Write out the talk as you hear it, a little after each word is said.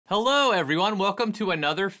Hello, everyone. Welcome to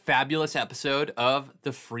another fabulous episode of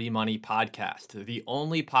the Free Money Podcast, the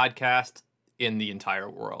only podcast in the entire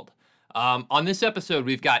world. On this episode,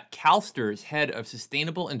 we've got CalSTRS Head of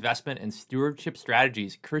Sustainable Investment and Stewardship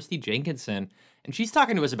Strategies, Kirsty Jenkinson, and she's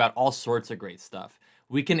talking to us about all sorts of great stuff.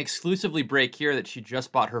 We can exclusively break here that she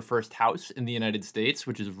just bought her first house in the United States,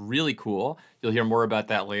 which is really cool. You'll hear more about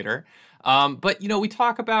that later. But we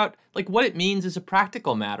talk about what it means as a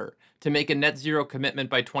practical matter to make a net zero commitment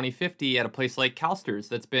by 2050 at a place like CalSTRS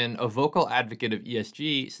that's been a vocal advocate of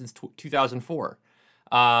ESG since 2004.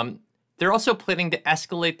 They're also planning to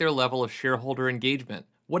escalate their level of shareholder engagement.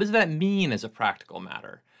 What does that mean as a practical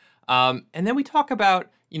matter? And then we talk about,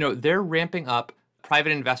 they're ramping up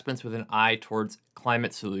private investments with an eye towards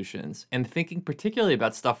climate solutions and thinking particularly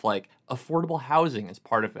about stuff like affordable housing as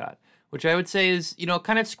part of that, which I would say is,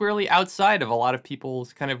 kind of squarely outside of a lot of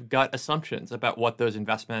people's kind of gut assumptions about what those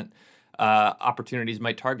investment opportunities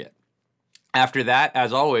might target. After that,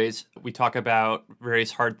 as always, we talk about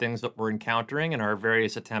various hard things that we're encountering and our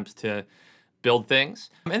various attempts to build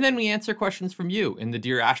things. And then we answer questions from you in the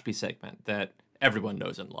Dear Ashby segment that everyone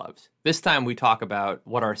knows and loves. This time we talk about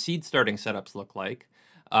what our seed starting setups look like,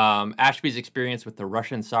 Ashby's experience with the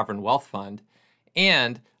Russian Sovereign Wealth Fund,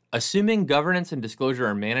 and assuming governance and disclosure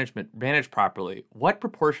are managed properly, what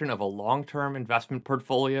proportion of a long-term investment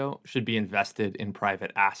portfolio should be invested in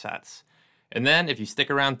private assets? And then if you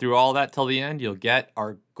stick around through all that till the end, you'll get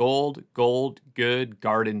our gold, good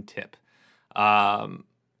garden tip.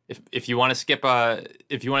 If you want to skip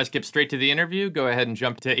straight to the interview, go ahead and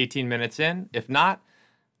jump to 18 minutes in. If not,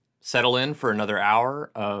 settle in for another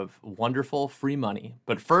hour of wonderful free money.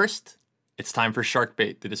 But first, it's time for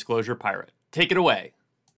Sharkbait, the disclosure pirate. Take it away.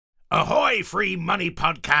 Ahoy, Free Money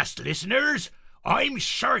Podcast listeners! I'm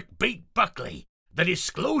Sharkbait Buckley, the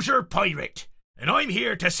disclosure pirate, and I'm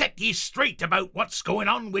here to set ye straight about what's going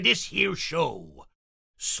on with this here show.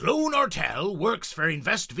 Sloan Ortel works for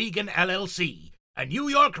InvestVegan LLC, a New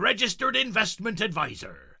York registered investment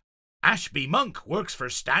advisor. Ashby Monk works for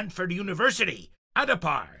Stanford University,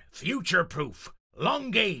 Adapar, Futureproof, Long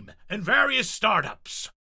Game, and various startups.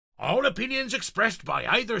 All opinions expressed by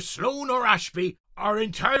either Sloan or Ashby are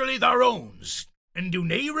entirely their own, and do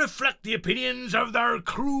not reflect the opinions of their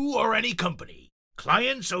crew or any company.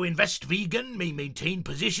 Clients of InvestVegan may maintain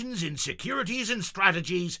positions in securities and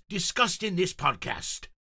strategies discussed in this podcast.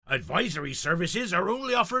 Advisory services are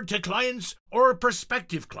only offered to clients or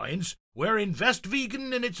prospective clients where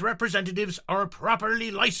InvestVegan and its representatives are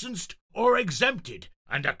properly licensed or exempted,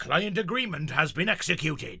 and a client agreement has been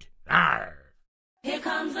executed. Arr! Here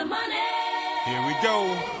comes the money. Here we go.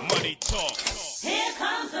 Money talk. Here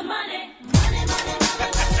comes the money. Money.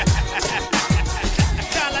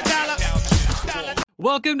 Dollar.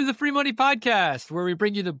 Welcome to the Free Money Podcast, where we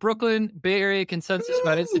bring you the Brooklyn Bay Area consensus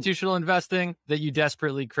about institutional investing that you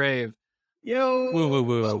desperately crave. Yo,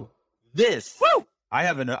 Woo. this. Woo! I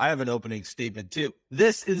have an opening statement too.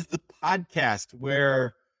 This is the podcast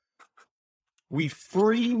where we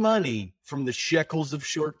free money from the shekels of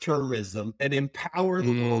short-termism and empower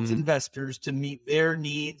the world's investors to meet their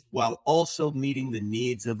needs while also meeting the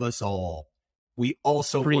needs of us all. We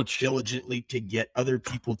also work diligently to get other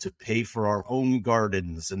people to pay for our own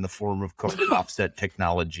gardens in the form of carbon offset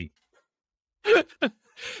technology.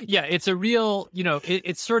 Yeah, it's a real,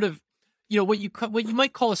 it's sort of, what you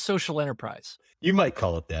might call a social enterprise. You might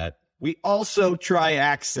call it that. We also try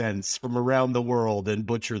accents from around the world and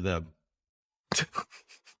butcher them.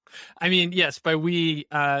 I mean, yes, by we,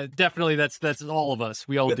 definitely that's all of us.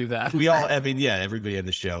 We all do that. Everybody in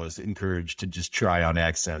the show is encouraged to just try on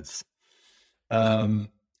accents. I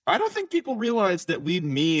don't think people realize that we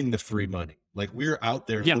mean the free money. Like, we're out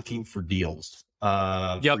there looking for deals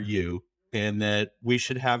for you, and that we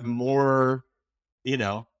should have more,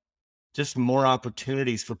 just more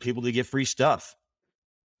opportunities for people to get free stuff.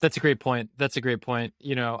 That's a great point.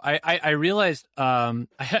 I realized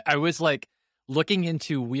I was like looking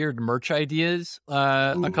into weird merch ideas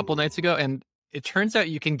a couple nights ago, and it turns out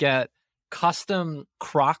you can get custom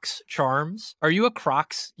Crocs charms. Are you a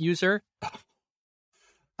Crocs user?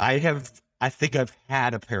 I think I've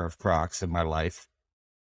had a pair of Crocs in my life.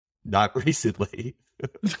 Not recently.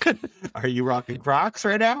 Are you rocking Crocs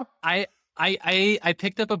right now? I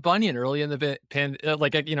picked up a Bunyan early in the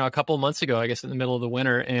a couple of months ago, I guess in the middle of the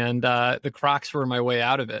winter, and the Crocs were my way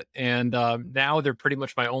out of it. And now they're pretty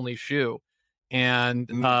much my only shoe. And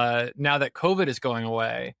now that COVID is going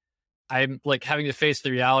away, I'm like having to face the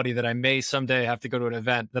reality that I may someday have to go to an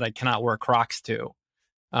event that I cannot wear Crocs to.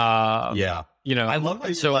 I love how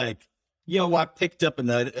you're like, I picked up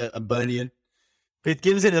a Bunyan It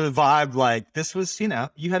gives it a vibe like this was, you know,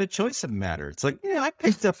 you had a choice of matter. It's like, yeah, I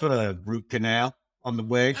picked up a root canal on the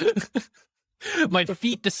way. My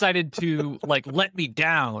feet decided to like let me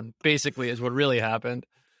down, basically, is what really happened.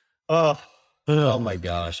 Oh my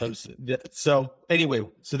gosh. So anyway,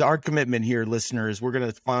 so our commitment here, listeners, we're going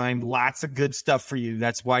to find lots of good stuff for you.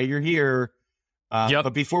 That's why you're here. Yep.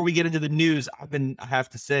 But before we get into the news, I have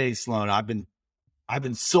to say, Sloan, I've been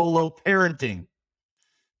solo parenting.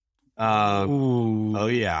 Oh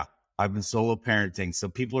yeah. I've been solo parenting. So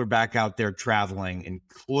people are back out there traveling,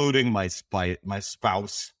 including my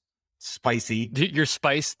spouse, Spicy. Your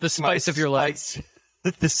spice, the spice of your life.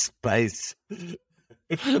 The spice.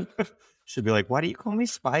 Should be like, why do you call me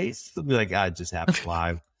Spice? They'll be like, it just happened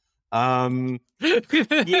live.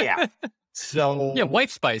 Yeah. So yeah,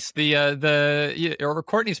 Wife Spice, or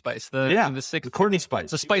Courtney Spice, the Courtney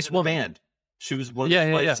Spice, the Spice Woman band. She was one of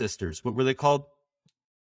the Spice sisters. What were they called?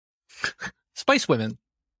 Spice Women.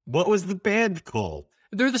 What was the band called?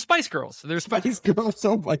 They're the Spice Girls. They're Spice Girls.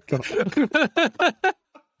 Oh my god.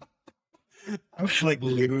 I was like,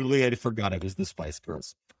 literally, I forgot it was the Spice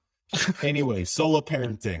Girls. Anyway, solo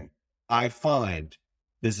parenting. I find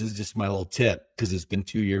this is just my little tip because it's been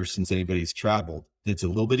 2 years since anybody's traveled. It's a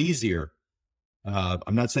little bit easier.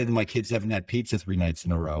 I'm not saying that my kids haven't had pizza 3 nights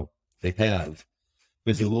in a row. They have.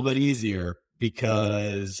 But it's a little bit easier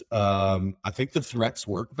because I think the threats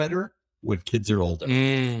work better when kids are older.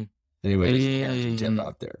 Anyway, parenting tip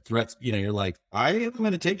out there. Threats, you know, you're like, I am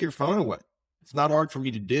going to take your phone away. It's not hard for me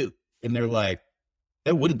to do. And they're like,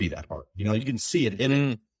 it wouldn't be that hard. You know, you can see it in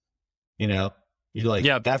it. You know, you're like,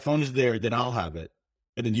 that phone is there, then I'll have it.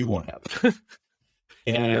 And then you won't have it.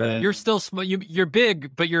 And you're still small. You're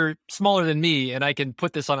big, but you're smaller than me, and I can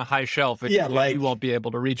put this on a high shelf. And you won't be able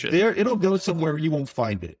to reach it. It'll go somewhere you won't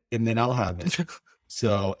find it, and then I'll have it.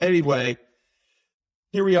 So anyway,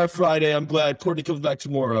 here we are Friday. I'm glad Courtney comes back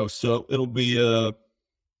tomorrow, so it'll be good.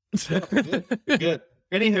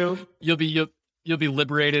 Anywho, you'll be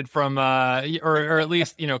liberated from or at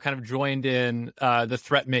least, you know, kind of joined in the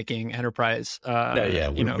threat making enterprise.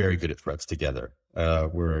 We're very good at threats together.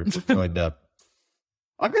 We're joined up.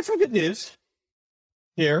 I've got some good news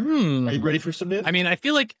here. Are you ready for some news? I mean, I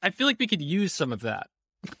feel like we could use some of that.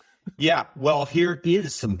 Yeah. Well, here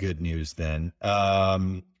is some good news then.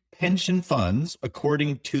 Pension funds,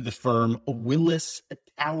 according to the firm Willis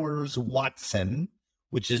Towers Watson,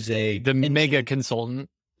 which is mega consultant.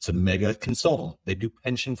 It's a mega consultant. They do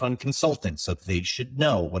pension fund consulting, so they should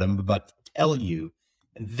know what I'm about to tell you.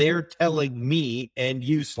 And they're telling me and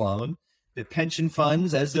you, Sloan, that pension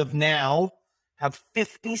funds, as of now, have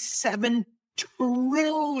 $57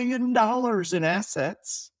 trillion in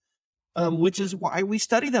assets, which is why we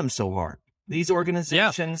study them so hard. These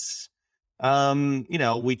organizations, you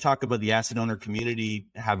know, we talk about the asset owner community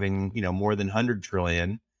having, you know, more than 100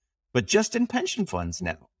 trillion, but just in pension funds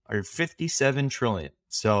now are 57 trillion.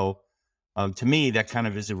 So to me, that kind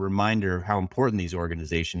of is a reminder of how important these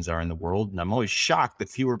organizations are in the world. And I'm always shocked that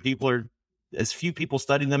as few people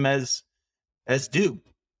study them as do.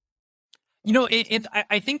 You know,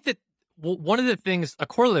 I think that one of the things, a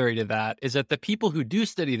corollary to that, is that the people who do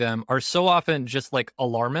study them are so often just like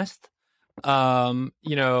alarmist,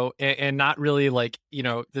 you know, and not really like, you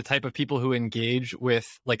know, the type of people who engage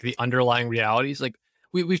with like the underlying realities. Like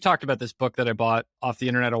we've talked about this book that I bought off the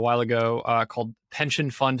internet a while ago called Pension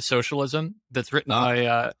Fund Socialism, that's written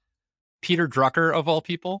by Peter Drucker, of all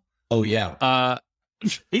people. Oh, yeah.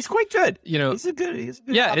 He's quite good. You know, he's a good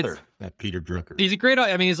author, that Peter Drucker. He's a great,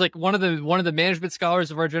 I mean, he's like one of the management scholars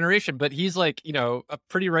of our generation, but he's like, you know, a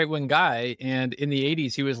pretty right-wing guy. And in the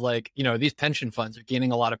 80s, he was like, you know, these pension funds are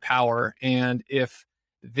gaining a lot of power. And if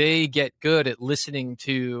they get good at listening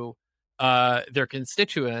to their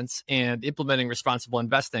constituents and implementing responsible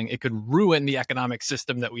investing, it could ruin the economic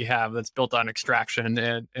system that we have that's built on extraction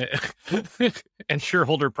and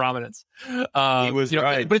shareholder prominence. He was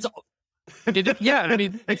right. But it's I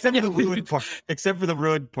mean, except for the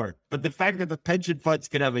ruined part. But the fact that the pension funds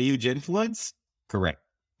could have a huge influence, correct?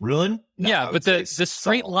 Ruin? No, but the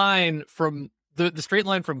straight line from the straight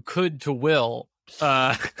line from could to will.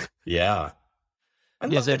 Yeah.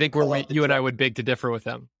 I think where you and I would beg to differ with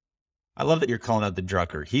them. I love that you're calling out the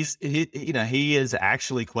Drucker. He is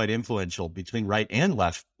actually quite influential between right and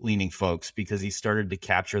left leaning folks because he started to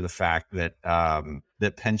capture the fact that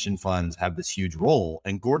that pension funds have this huge role.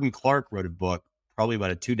 And Gordon Clark wrote a book probably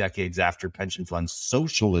about 2 decades after pension fund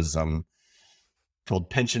socialism called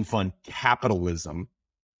Pension Fund Capitalism.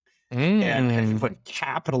 And pension fund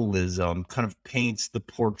capitalism kind of paints the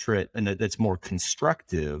portrait, and that's more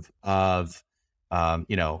constructive, of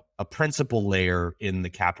a principal layer in the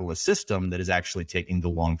capitalist system that is actually taking the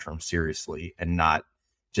long term seriously and not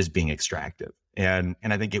just being extractive. And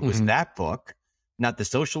I think it was that book, not the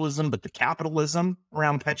socialism, but the capitalism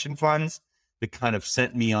around pension funds, that kind of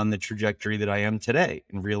sent me on the trajectory that I am today,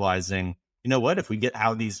 and realizing, you know what, if we get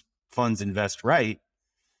how these funds invest right,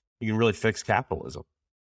 you can really fix capitalism.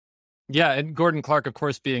 Yeah, and Gordon Clark, of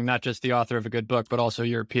course, being not just the author of a good book, but also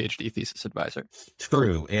your PhD thesis advisor.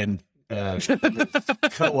 True, and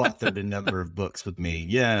co-authored a number of books with me.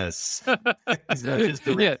 Yes.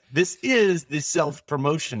 This is the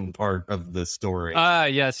self-promotion part of the story.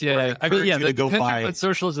 Yes, yeah. Right. I mean, yeah, the go buy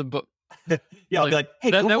socialism book. Yeah, I'll be like,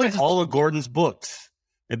 hey, go buy all of Gordon's books,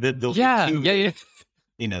 and then they'll yeah.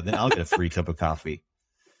 Then I'll get a free cup of coffee.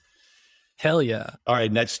 Hell yeah! All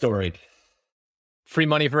right, next story. Free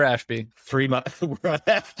money for Ashby. Free money. We're on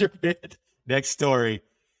after it. Next story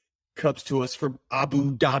comes to us from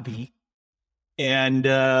Abu Dhabi, and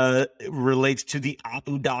it relates to the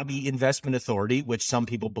Abu Dhabi Investment Authority, which some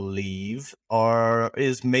people believe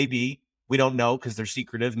is maybe, we don't know because they're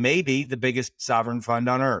secretive, maybe the biggest sovereign fund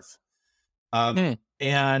on earth.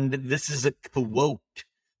 And this is a quote.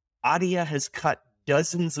 ADIA has cut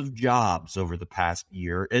dozens of jobs over the past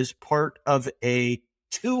year as part of a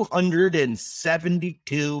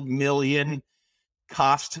 272 million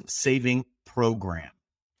cost-saving program.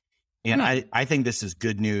 And I think this is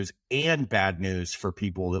good news and bad news for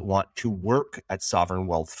people that want to work at sovereign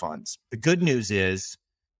wealth funds. The good news is,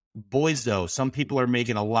 boys, though, some people are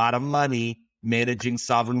making a lot of money managing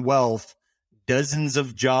sovereign wealth, dozens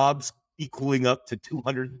of jobs equaling up to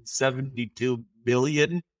 272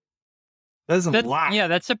 billion. That's a lot. Yeah,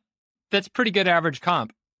 that's pretty good average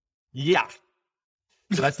comp. Yeah.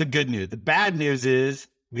 So that's the good news. The bad news is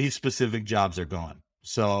these specific jobs are gone.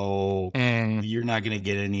 So you're not going to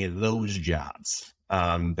get any of those jobs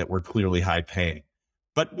that were clearly high paying.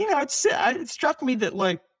 But, it struck me that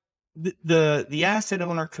like the asset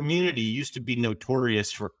owner community used to be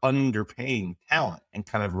notorious for underpaying talent and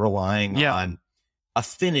kind of relying on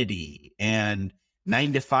affinity and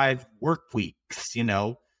 9-to-5 work weeks,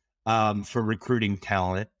 for recruiting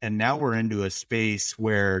talent. And now we're into a space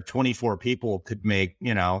where 24 people could make,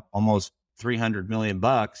 almost 300 million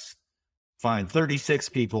bucks. Fine. 36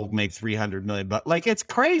 people make 300 million bucks. Like, it's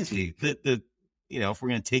crazy that if we're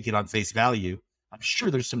going to take it on face value, I'm sure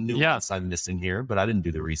there's some nuance I'm missing here, but I didn't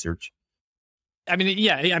do the research. I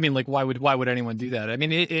mean, like, why would anyone do that? I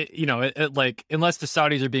mean, like, unless the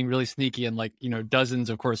Saudis are being really sneaky and like, dozens,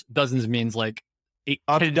 of course, dozens means like 8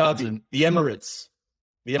 dozen. The Emirates.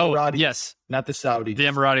 The Emiratis. Oh, yes. Not the Saudis. The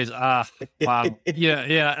Emiratis. Wow.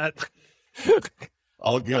 Yeah.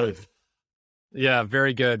 All good. Yeah,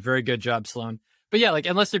 very good. Very good job, Sloan. But yeah, like,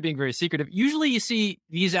 unless they're being very secretive, usually you see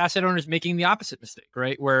these asset owners making the opposite mistake,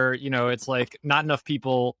 right? Where, it's like not enough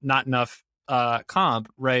people, not enough comp,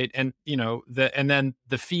 right? And, and then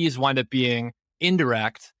the fees wind up being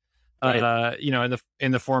indirect, right.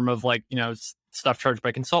 In the form of like, stuff charged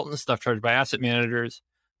by consultants, stuff charged by asset managers.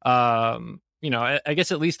 I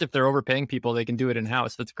guess at least if they're overpaying people, they can do it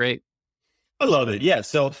in-house. That's great. I love it. Yeah.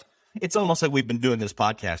 So it's almost like we've been doing this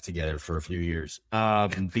podcast together for a few years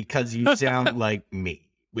because you sound like me,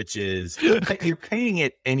 which is you're paying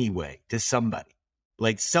it anyway to somebody.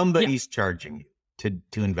 Like somebody's charging you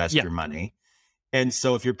to invest your money. And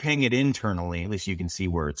so if you're paying it internally, at least you can see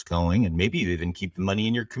where it's going. And maybe you even keep the money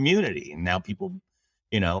in your community. And now people,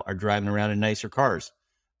 are driving around in nicer cars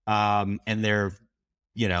and they're,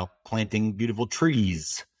 planting beautiful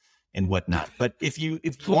trees and whatnot. But if you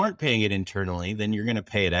aren't paying it internally, then you're going to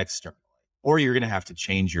pay it externally, or you're going to have to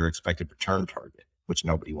change your expected return target, which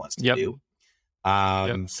nobody wants to do.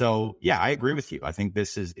 So yeah, I agree with you. I think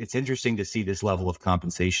it's interesting to see this level of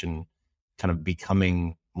compensation kind of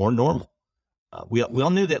becoming more normal. We all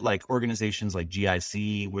knew that like organizations like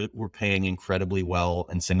GIC were paying incredibly well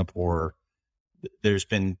in Singapore. There's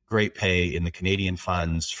been great pay in the Canadian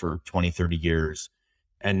funds for 20, 30 years.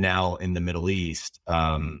 And now in the Middle East,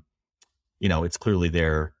 it's clearly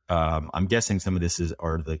there. I'm guessing some of this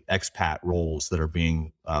are the expat roles that are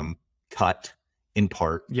being cut in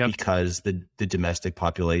part because the domestic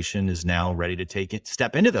population is now ready to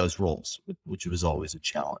step into those roles, which was always a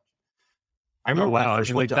challenge. I remember when I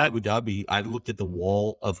first went to Abu Dhabi, I looked at the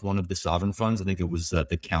wall of one of the sovereign funds. I think it was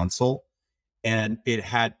the council, and it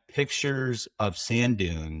had pictures of sand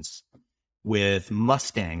dunes with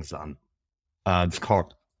Mustangs on the car.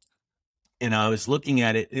 And I was looking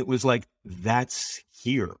at it. It was like, that's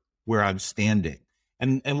here where I'm standing.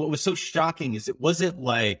 And what was so shocking is it wasn't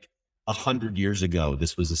like 100 years ago,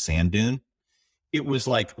 this was a sand dune. It was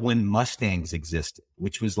like when Mustangs existed,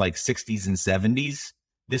 which was like 60s and 70s.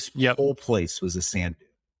 This Yep. whole place was a sand dune.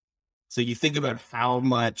 So you think about how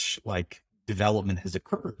much like development has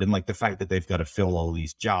occurred and like the fact that they've got to fill all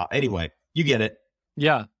these jobs. Anyway, you get it.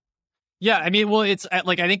 Yeah. Yeah. I mean, well, it's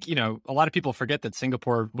like, I think, a lot of people forget that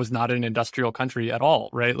Singapore was not an industrial country at all,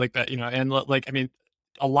 right? Like that, and like, I mean,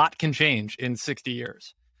 a lot can change in 60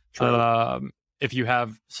 years. True. If you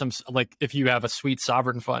have if you have a sweet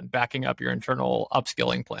sovereign fund backing up your internal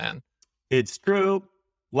upskilling plan. It's true.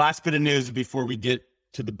 Last bit of news before we get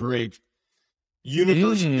to the break.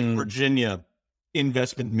 University of Virginia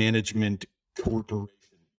Investment Management Corporation,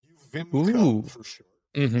 UVMCO for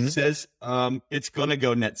sure, says it's going to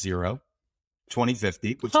go net zero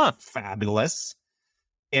 2050, which is fabulous.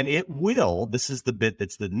 And it will, this is the bit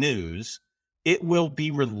that's the news, it will be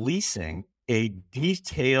releasing a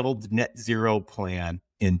detailed net zero plan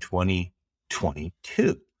in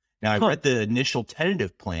 2022. Now, I read the initial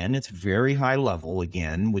tentative plan. It's very high level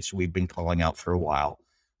again, which we've been calling out for a while.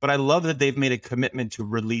 But I love that they've made a commitment to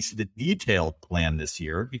release the detailed plan this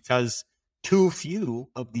year because too few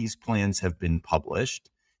of these plans have been published.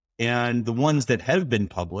 And the ones that have been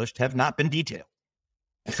published have not been detailed.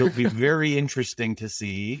 So it'll be very interesting to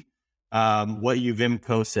see what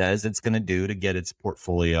UVMCO says it's going to do to get its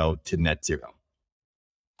portfolio to net zero.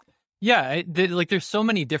 Yeah, there's so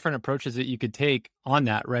many different approaches that you could take on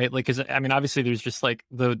that, right? Like, because I mean, obviously, there's just like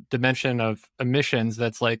the dimension of emissions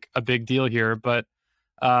that's like a big deal here. But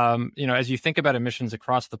as you think about emissions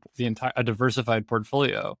across the entire a diversified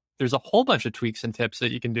portfolio, there's a whole bunch of tweaks and tips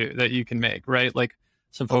that you can do that you can make, right? Like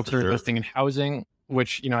some folks are investing in housing,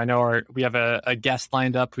 which I know we have a guest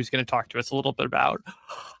lined up who's going to talk to us a little bit about.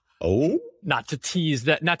 Oh, not to tease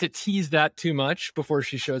that too much before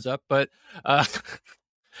she shows up, but but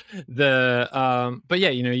yeah,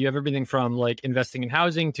 you have everything from like investing in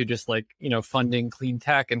housing to just like funding clean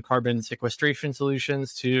tech and carbon sequestration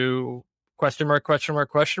solutions to question mark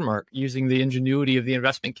using the ingenuity of the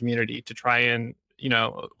investment community to try and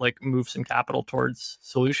like move some capital towards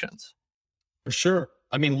solutions. For sure.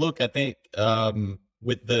 I mean, look, I think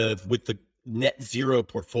with the net zero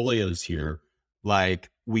portfolios here, like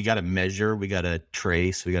we got to measure, we got to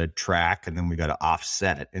trace, we got to track, and then we got to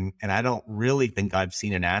offset. And I don't really think I've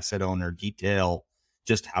seen an asset owner detail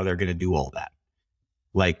just how they're going to do all that.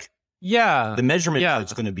 Like, yeah, the measurement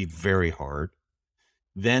is going to be very hard.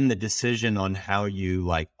 Then the decision on how you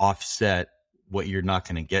like offset what you're not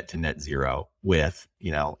going to get to net zero with,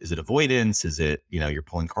 is it avoidance? Is it, you're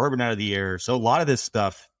pulling carbon out of the air? So a lot of this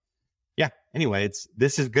stuff. Yeah. Anyway,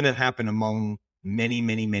 this is going to happen among many,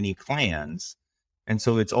 many, many clans. And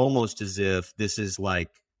so it's almost as if this is like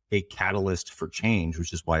a catalyst for change,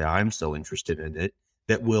 which is why I'm so interested in it,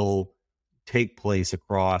 that will take place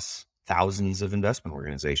across thousands of investment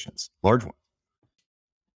organizations, large ones.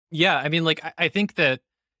 Yeah. I mean, like, I think that,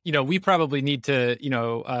 we probably need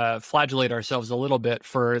to, flagellate ourselves a little bit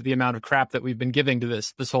for the amount of crap that we've been giving to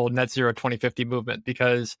this whole net zero 2050 movement,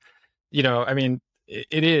 because, I mean,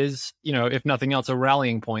 it is, if nothing else, a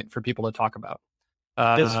rallying point for people to talk about.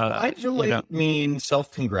 Does flagellate mean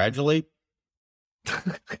self-congratulate?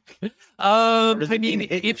 I mean,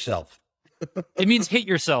 hit yourself. It means hit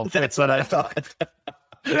yourself. That's what I thought.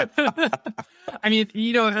 I mean,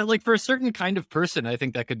 like for a certain kind of person, I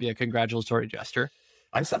think that could be a congratulatory gesture.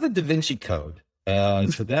 I saw the Da Vinci Code.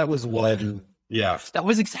 So that was one. Yeah. That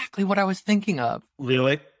was exactly what I was thinking of.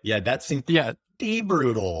 Really? Yeah, that seemed pretty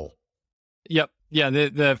brutal. Yep. Yeah.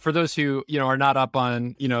 The for those who, are not up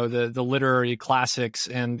on, the literary classics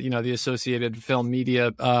and, the associated film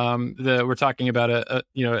media, we're talking about a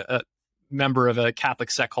member of a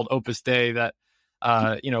Catholic sect called Opus Dei that,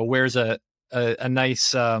 wears a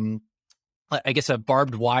nice, I guess, a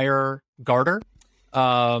barbed wire garter.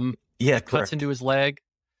 Cuts into his leg.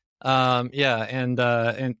 And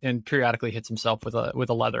periodically hits himself with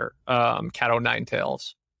a leather cat o' nine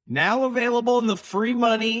tails. Now available in the Free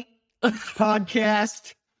Money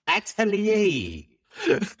Podcast Atelier.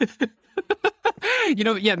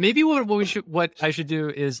 Maybe what I should do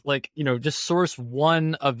is like, just source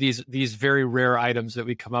one of these very rare items that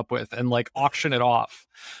we come up with and like auction it off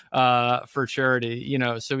for charity,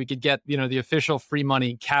 so we could get, the official Free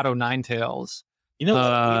Money cat o' nine tails. We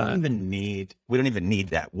don't even need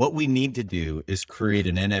that. What we need to do is create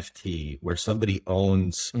an NFT where somebody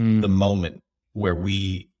owns the moment where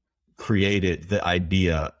we created the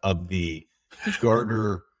idea of the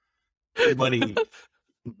garter money,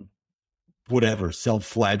 whatever,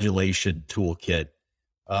 self-flagellation toolkit.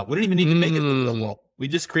 We don't even need to make it the real world. We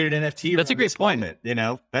just created an NFT. That's a great point.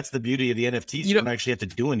 That's the beauty of the NFTs. You don't actually have to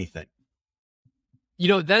do anything. You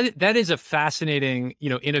know, that is a fascinating,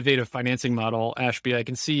 innovative financing model, Ashby. I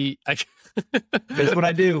can see. That's what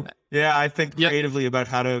I do. Yeah, I think creatively about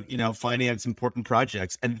how to, finance important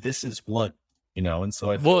projects, and this is one. And so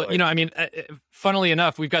I feel funnily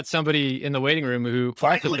enough, we've got somebody in the waiting room who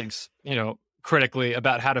also thinks, critically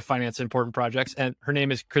about how to finance important projects, and her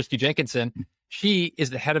name is Christy Jenkinson. She is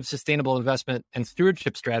the head of sustainable investment and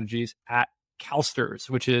stewardship strategies at CalSTRS,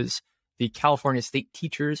 which is the California State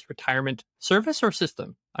Teachers Retirement Service or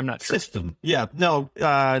System. I'm not sure. System. Yeah, no,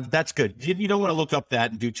 that's good. You don't want to look up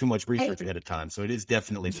that and do too much research ahead of time. So it is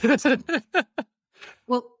definitely.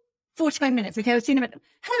 Well, 45 minutes. Okay, I'll see you in a minute.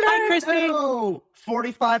 Hello, Christy.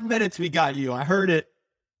 45 minutes. We got you. I heard it.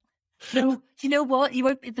 No, you know what? You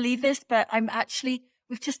won't believe this, but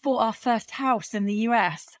we've just bought our first house in the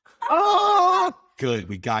US. Oh, good.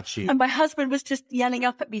 We got you. And my husband was just yelling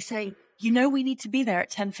up at me saying, we need to be there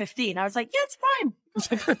at 10:15. I was like, yeah, it's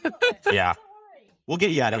fine. Yeah. We'll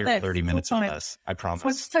get you out of here in 30 minutes or less. I promise. So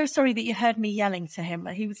I'm so sorry that you heard me yelling to him.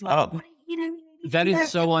 He was like, that is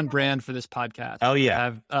so on brand for this podcast. Oh,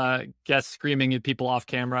 yeah. Have guests screaming at people off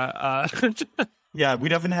camera. Yeah, we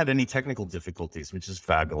haven't had any technical difficulties, which is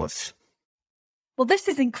fabulous. Well, this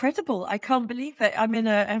is incredible. I can't believe it. I'm in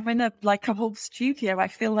a like a whole studio. I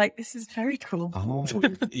feel like this is very cool. Oh,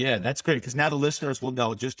 yeah, that's great. Because now the listeners will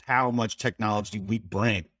know just how much technology we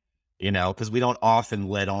bring, because we don't often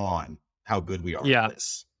let on how good we are at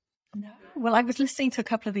this. No. Well, I was listening to a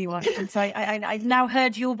couple of the ones, and so I now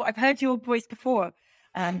heard I've heard your voice before.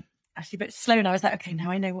 Actually, but slow, and I was like, okay,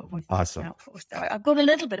 now I know what voice awesome. Out for. So I've got a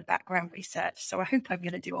little bit of background research, so I hope I'm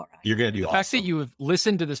going to do all right. You're going to do awesome. The fact that you have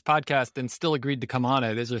listened to this podcast and still agreed to come on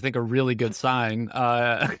it is, I think, a really good sign.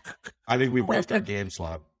 I think we've worked our game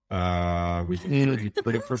slot. We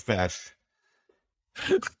pretty profesh.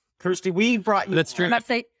 Kirsty, we brought you. That's true.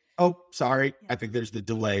 Oh, sorry. I think there's the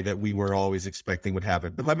delay that we were always expecting would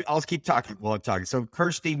happen. But I'll keep talking while I'm talking. So,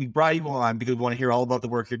 Kirsty, we brought you on because we want to hear all about the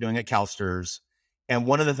work you're doing at CalSTRS. And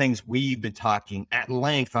one of the things we've been talking at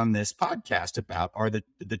length on this podcast about are the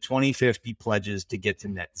 2050 pledges to get to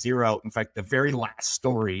net zero. In fact, the very last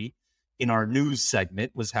story in our news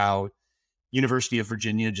segment was how University of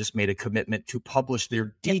Virginia just made a commitment to publish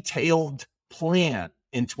their detailed plan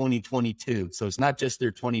in 2022. So it's not just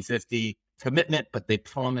their 2050 commitment, but they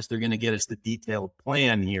promise they're going to get us the detailed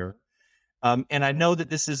plan here. And I know that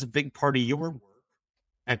this is a big part of your work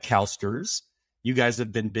at CalSTRS. You guys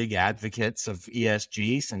have been big advocates of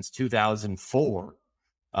ESG since 2004,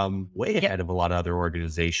 way ahead of a lot of other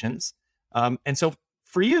organizations. And so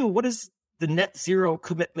for you, what does the net zero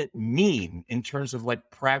commitment mean in terms of like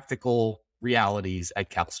practical realities at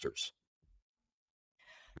CalSTRS?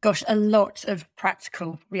 Gosh, a lot of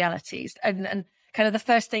practical realities. And kind of the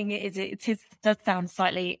first thing is it does sound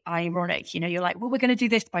slightly ironic. You're like, well, we're going to do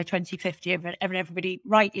this by 2050, and everybody,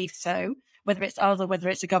 rightly so, whether it's us or whether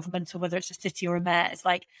it's a government or whether it's a city or a mayor, it's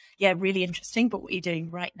like, yeah, really interesting, but what are you doing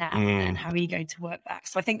right now and how are you going to work back?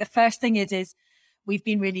 So I think the first thing is we've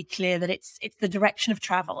been really clear that it's the direction of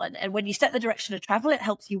travel. And when you set the direction of travel, it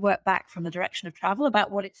helps you work back from the direction of travel about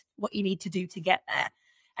what you need to do to get there.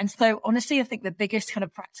 And so honestly, I think the biggest kind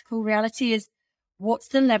of practical reality is what's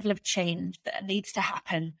the level of change that needs to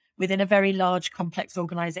happen within a very large, complex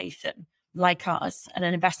organization like ours and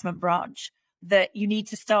an investment branch that you need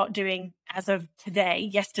to start doing as of today,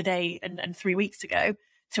 yesterday, and 3 weeks ago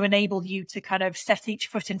to enable you to kind of set each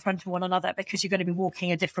foot in front of one another, because you're going to be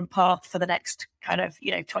walking a different path for the next kind of,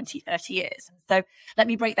 20, 30 years. So let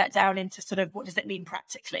me break that down into sort of what does it mean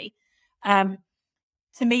practically. To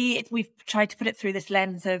me, we've tried to put it through this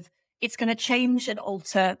lens of it's going to change and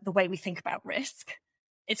alter the way we think about risk.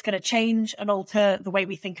 It's going to change and alter the way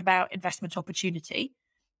we think about investment opportunity.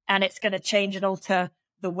 And it's going to change and alter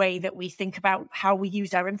the way that we think about how we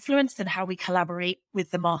use our influence and how we collaborate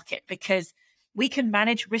with the market, because we can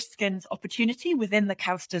manage risk and opportunity within the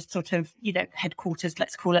CalSTRS sort of, headquarters,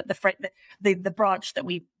 let's call it the branch that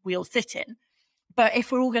we all sit in. But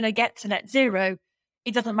if we're all going to get to net zero,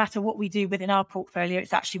 it doesn't matter what we do within our portfolio.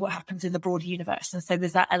 It's actually what happens in the broader universe. And so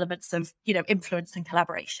there's that elements of, influence and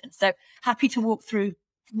collaboration. So happy to walk through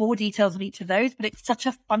more details on each of those, but it's such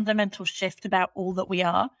a fundamental shift about all that we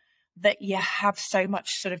are that you have so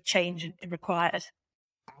much sort of change required.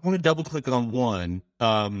 I want to double click on one,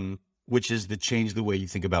 which is the change the way you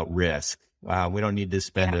think about risk. We don't need to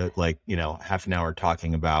spend half an hour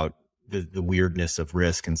talking about the weirdness of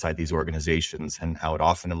risk inside these organizations and how it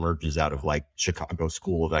often emerges out of like Chicago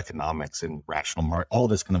School of Economics and rational market, all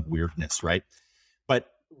this kind of weirdness, right? But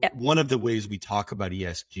one of the ways we talk about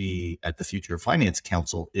ESG at the Future of Finance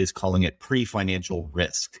Council is calling it pre-financial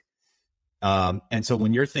risk. And so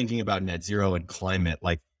when you're thinking about net zero and climate,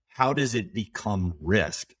 like how does it become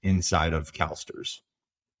risk inside of CalSTRS?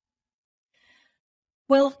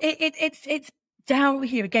 Well, it's down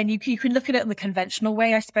here again. You can look at it in the conventional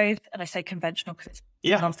way, I suppose, and I say conventional because it's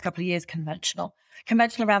the last couple of years conventional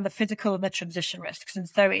around the physical and the transition risks. And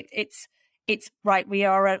so it's right. We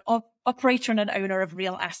are an operator and an owner of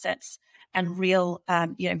real assets and real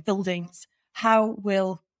buildings. How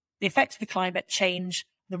will the effects of the climate change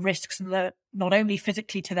the risks, not only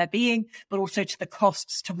physically to their being, but also to the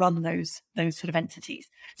costs to run those sort of entities?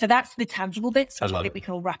 So that's the tangible bits, which I think we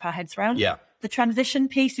can all wrap our heads around. Yeah. The transition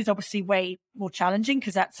piece is obviously way more challenging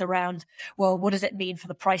because that's around, well, what does it mean for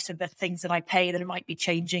the price of the things that I pay that it might be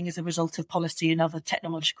changing as a result of policy and other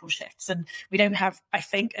technological shifts? And we don't have, I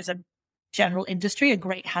think, as a general industry, a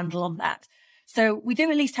great handle on that. So we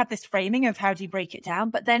do at least have this framing of how do you break it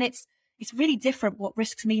down, but then it's really different what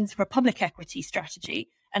risks means for a public equity strategy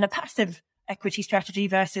and a passive equity strategy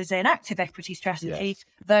versus an active equity strategy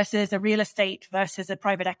versus a real estate versus a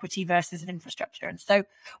private equity versus an infrastructure. And so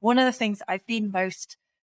one of the things I've been most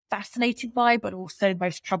fascinated by, but also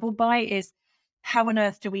most troubled by, is how on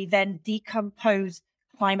earth do we then decompose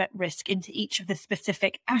climate risk into each of the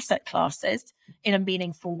specific asset classes in a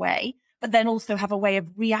meaningful way, but then also have a way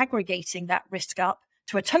of reaggregating that risk up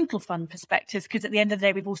to a total fund perspective, because at the end of the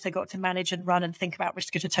day, we've also got to manage and run and think about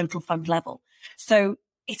risk at a total fund level. So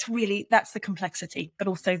it's really, that's the complexity, but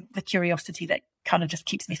also the curiosity that kind of just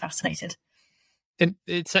keeps me fascinated. And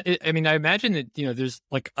I mean, I imagine that, there's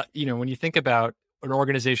like, when you think about an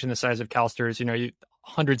organization the size of CalSTRS,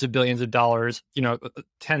 hundreds of billions of dollars,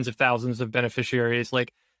 tens of thousands of beneficiaries.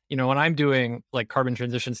 Like, when I'm doing like carbon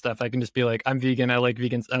transition stuff, I can just be like, I'm vegan. I like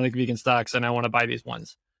vegan stocks and I want to buy these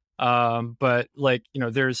ones. But like,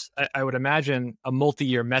 there's, I would imagine a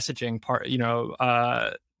multi-year messaging part,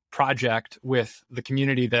 project with the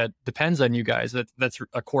community that depends on you guys. That's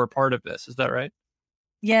a core part of this. Is that right?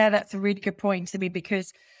 Yeah, that's a really good point to me,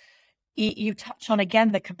 because you touch on,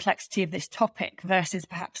 again, the complexity of this topic versus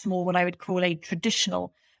perhaps more what I would call a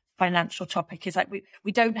traditional financial topic. Is like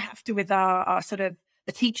we don't have to, with our sort of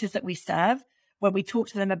the teachers that we serve, when we talk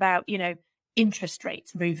to them about, interest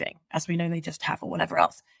rates moving, as we know they just have, or whatever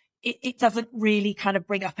else, it doesn't really kind of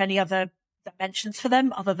bring up any other dimensions for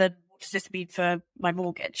them other than, what does this mean for my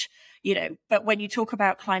mortgage? But when you talk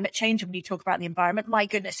about climate change and when you talk about the environment, my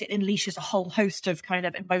goodness, it unleashes a whole host of kind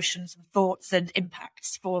of emotions and thoughts and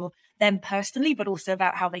impacts for them personally, but also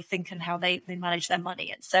about how they think and how they manage their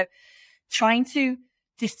money. And so trying to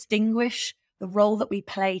distinguish the role that we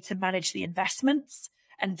play to manage the investments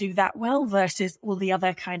and do that well versus all the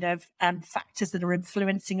other kind of factors that are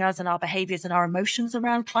influencing us and our behaviors and our emotions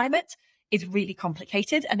around climate is really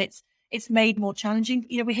complicated. And it's made more challenging.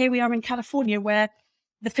 Here we are in California, where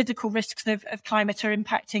the physical risks of climate are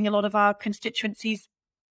impacting a lot of our constituencies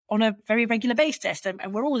on a very regular basis.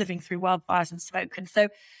 And we're all living through wildfires and smoke. And so,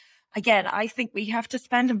 again, I think we have to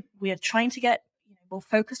spend, and we are trying to get more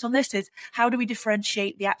focused on this, is how do we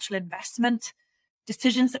differentiate the actual investment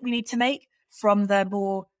decisions that we need to make from the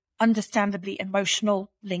more understandably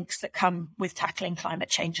emotional links that come with tackling climate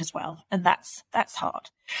change as well. And that's hard.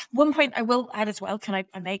 One point I will add as well, can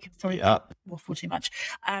I make, I'm sorry, waffle too much,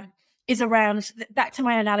 is around, back to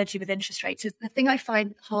my analogy with interest rates, is the thing I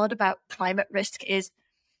find hard about climate risk is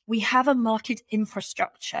we have a market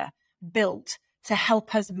infrastructure built to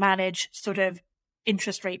help us manage sort of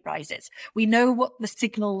interest rate rises. We know what the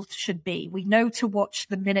signals should be. We know to watch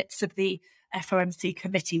the minutes of the FOMC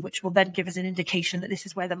committee, which will then give us an indication that this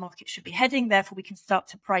is where the market should be heading. Therefore, we can start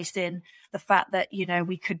to price in the fact that,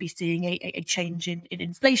 we could be seeing a change in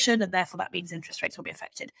inflation, and therefore that means interest rates will be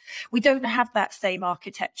affected. We don't have that same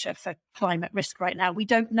architecture for climate risk right now. We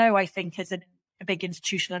don't know, I think, as a big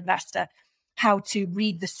institutional investor, how to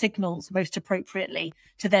read the signals most appropriately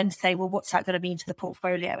to then say, well, what's that going to mean to the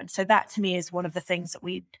portfolio? And so that, to me, is one of the things that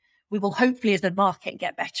we will hopefully, as a market,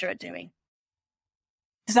 get better at doing.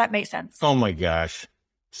 Does that make sense? Oh my gosh.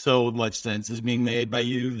 So much sense is being made by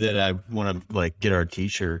you that I want to get our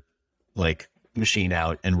t-shirt machine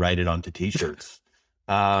out and write it onto t-shirts.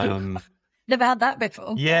 Never had that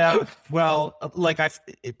before. Yeah. Well,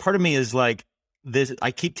 part of me is this.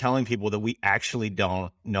 I keep telling people that we actually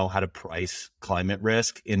don't know how to price climate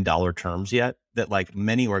risk in dollar terms yet, that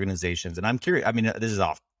many organizations, and I'm curious, I mean, this is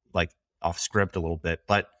off script a little bit,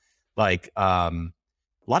 but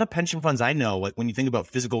a lot of pension funds I know, when you think about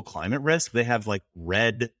physical climate risk, they have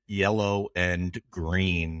red, yellow, and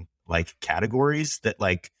green categories that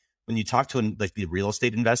when you talk to the real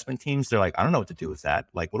estate investment teams, they're like, I don't know what to do with that.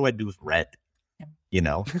 What do I do with red?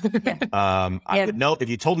 I would know if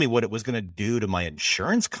you told me what it was going to do to my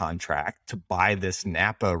insurance contract to buy this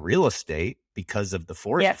Napa real estate, because of the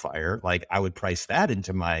forest Yeah. fire, like I would price that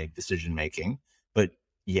into my decision making. But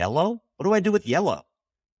yellow, what do I do with yellow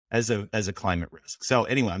as a climate risk? So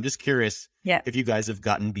anyway, I'm just curious Yeah. if you guys have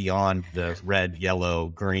gotten beyond the red, yellow,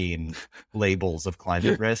 green labels of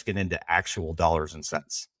climate risk and into actual dollars and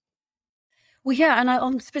cents. Well, yeah, and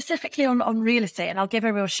on specifically on real estate, and I'll give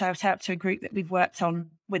a real shout out to a group that we've worked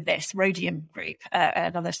on with this, Rhodium Group,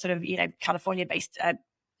 another sort of California-based,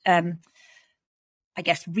 I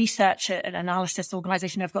guess, research and analysis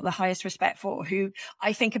organization I've got the highest respect for, who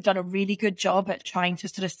I think have done a really good job at trying to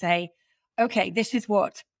sort of say, okay, this is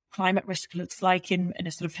what climate risk looks like in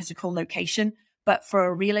a sort of physical location. But for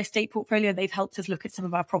a real estate portfolio, they've helped us look at some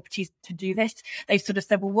of our properties to do this. They've sort of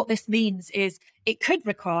said, well, what this means is it could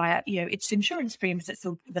require, it's insurance premiums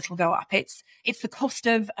that'll go up. It's the cost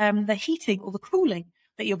of the heating or the cooling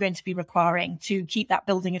that you're going to be requiring to keep that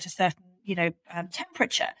building at a certain,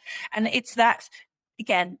 temperature. And it's that,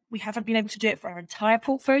 again, we haven't been able to do it for our entire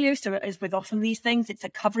portfolio. So as with often these things, it's a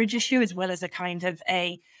coverage issue as well as a kind of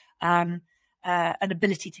an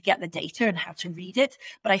ability to get the data and how to read it.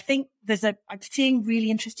 But I think I'm seeing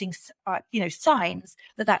really interesting, signs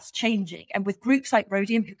that that's changing. And with groups like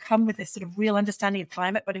Rhodium, who come with this sort of real understanding of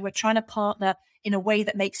climate, but who are trying to partner in a way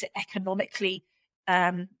that makes it economically,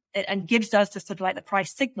 and gives us the sort of like the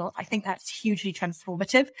price signal, I think that's hugely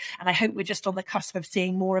transformative. And I hope we're just on the cusp of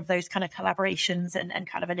seeing more of those kind of collaborations and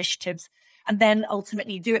kind of initiatives. And then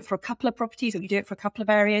ultimately you do it for a couple of properties, or you do it for a couple of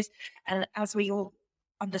areas. And as we all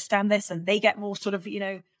understand this and they get more sort of,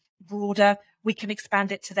 broader, we can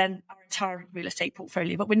expand it to then our entire real estate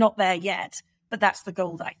portfolio. But we're not there yet. But that's the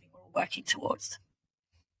goal that I think we're all working towards.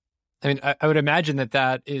 I mean, I would imagine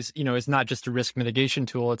that is, is not just a risk mitigation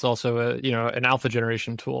tool. It's also an alpha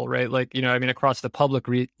generation tool, right? Like, across the public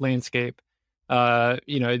landscape,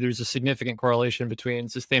 there's a significant correlation between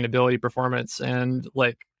sustainability performance and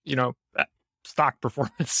stock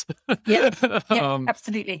performance. Yeah,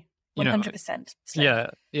 absolutely. 100%.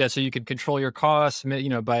 Yeah. So you could control your costs,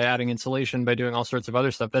 by adding insulation, by doing all sorts of other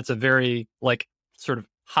stuff. That's a very sort of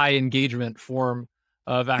high engagement form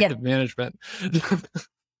of active management.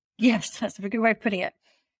 Yes, that's a good way of putting it.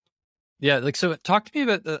 Yeah. So talk to me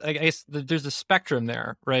about I guess there's a spectrum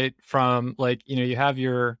there, right? From you have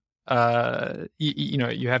your,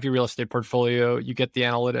 you have your real estate portfolio, you get the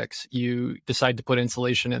analytics, you decide to put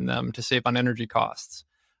insulation in them to save on energy costs.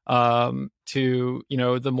 To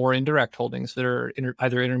the more indirect holdings that are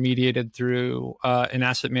either intermediated through an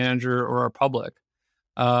asset manager or a public.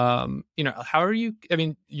 How are you? I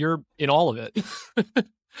mean, you're in all of it.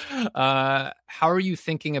 How are you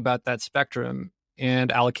thinking about that spectrum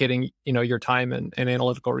and allocating your time and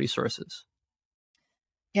analytical resources?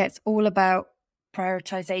 Yeah, it's all about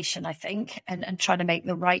prioritization, I think, and trying to make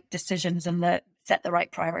the right decisions and set the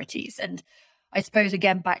right priorities. And I suppose,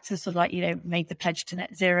 again, back to sort of made the pledge to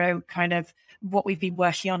net zero, kind of what we've been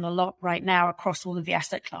working on a lot right now across all of the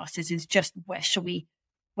asset classes is just where should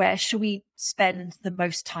we spend the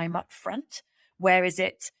most time up front? Where is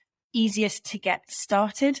it easiest to get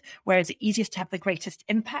started? Where is it easiest to have the greatest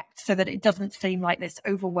impact so that it doesn't seem like this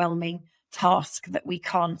overwhelming task that we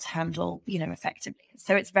can't handle, effectively?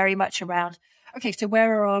 So it's very much around, okay, so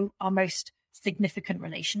where are our most significant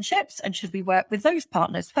relationships, and should we work with those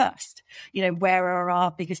partners first? Where are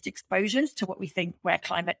our biggest exposures to what we think where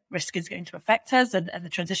climate risk is going to affect us and the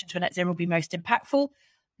transition to a net zero will be most impactful?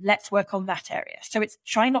 Let's work on that area. So it's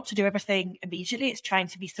trying not to do everything immediately. It's trying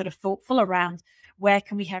to be sort of thoughtful around where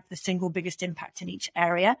can we have the single biggest impact in each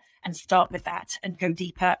area and start with that and go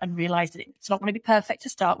deeper and realize that it's not going to be perfect to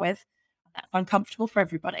start with. That's uncomfortable for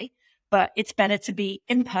everybody. But it's better to be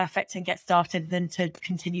imperfect and get started than to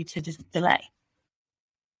continue to delay.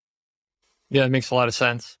 Yeah, it makes a lot of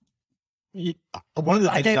sense. One of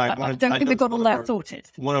the, I don't think we've got all that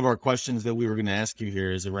sorted. One of our questions that we were going to ask you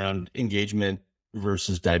here is around engagement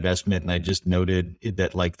versus divestment. And I just noted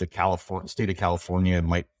that the state of California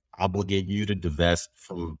might obligate you to divest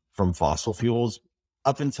from fossil fuels.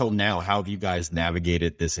 Up until now, how have you guys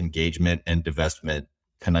navigated this engagement and divestment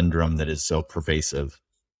conundrum that is so pervasive?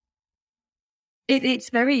 It's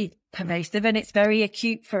very pervasive and it's very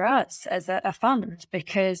acute for us as a fund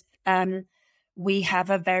because we have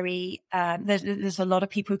a very there's a lot of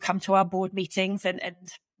people who come to our board meetings and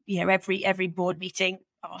every board meeting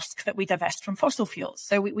ask that we divest from fossil fuels.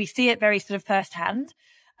 So we see it very sort of firsthand.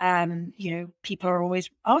 People are always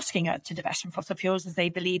asking us to divest from fossil fuels as they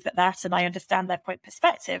believe that, and I understand their point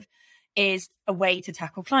perspective, is a way to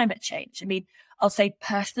tackle climate change. I mean, I'll say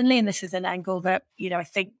personally, and this is an angle that, I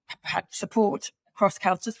think had support across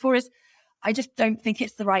councils for, is I just don't think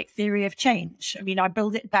it's the right theory of change. I mean, I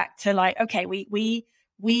build it back to okay, we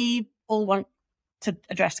all want to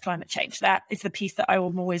address climate change. That is the piece that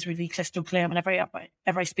I'm always really crystal clear whenever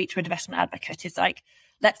I speak to an investment advocate. Is like,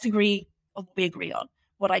 let's agree on what we agree on.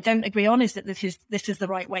 What I don't agree on is that this is the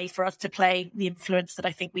right way for us to play the influence that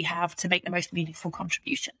I think we have to make the most meaningful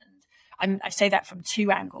contribution. And I say that from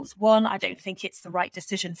two angles. One, I don't think it's the right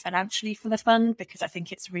decision financially for the fund, because I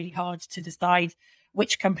think it's really hard to decide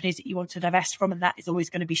which companies that you want to divest from, and that is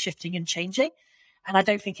always going to be shifting and changing. And I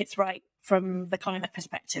don't think it's right from the climate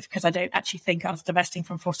perspective, because I don't actually think us divesting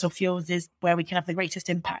from fossil fuels is where we can have the greatest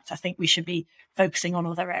impact. I think we should be focusing on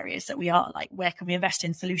other areas that we are, like where can we invest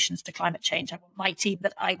in solutions to climate change? I want my team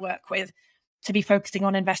that I work with to be focusing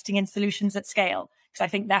on investing in solutions at scale, because I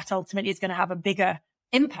think that ultimately is going to have a bigger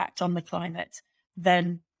impact on the climate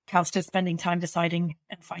than CalSTRS spending time deciding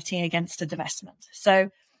and fighting against a divestment.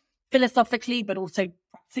 So philosophically, but also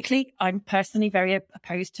practically, I'm personally very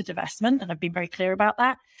opposed to divestment, and I've been very clear about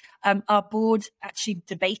that. Our board actually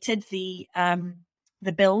debated the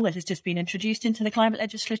bill that has just been introduced into the climate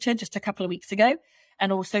legislature just a couple of weeks ago,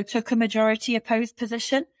 and also took a majority opposed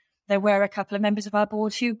position. There were a couple of members of our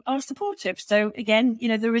board who are supportive. So again,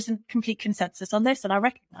 there isn't complete consensus on this, and I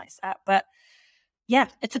recognize that. But yeah,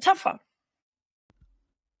 it's a tough one.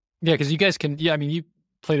 Yeah, because you guys can, you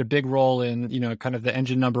played a big role in, kind of the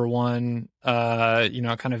engine number one,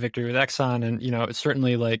 kind of victory with Exxon, and,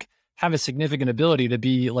 certainly like have a significant ability to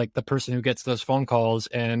be like the person who gets those phone calls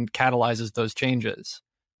and catalyzes those changes.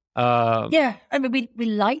 Yeah, I mean, we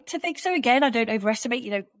like to think so. Again, I don't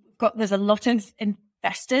overestimate, there's a lot of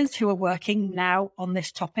investors who are working now on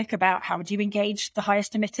this topic about how do you engage the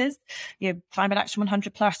highest emitters, Climate Action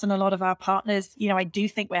 100 Plus and a lot of our partners, I do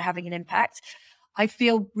think we're having an impact. I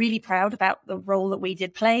feel really proud about the role that we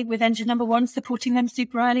did play with engine number one, supporting them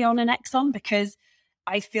super early on in Exxon, because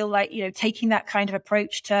I feel like, taking that kind of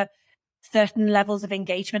approach to certain levels of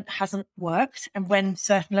engagement hasn't worked. And when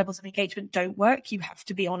certain levels of engagement don't work, you have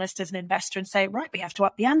to be honest as an investor and say, right, we have to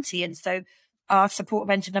up the ante. And so our support of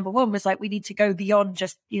engine number one was like, we need to go beyond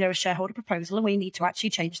just, a shareholder proposal, and we need to actually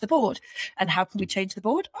change the board. And how can we change the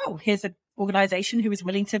board? Oh, here's an organization who is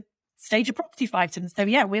willing to stage a proxy fight. And so,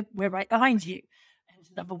 yeah, we're right behind you.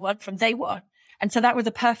 Engine number one from day one. And so that was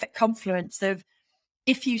a perfect confluence of,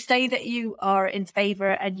 if you say that you are in favor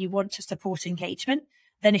and you want to support engagement,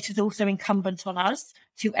 then it is also incumbent on us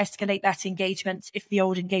to escalate that engagement if the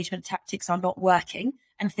old engagement tactics are not working,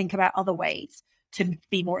 and think about other ways to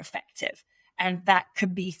be more effective. And that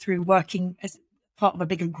could be through working as part of a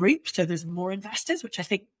bigger group, so there's more investors, which I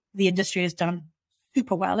think the industry has done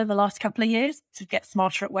super well in the last couple of years to get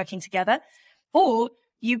smarter at working together. Or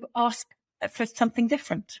you ask for something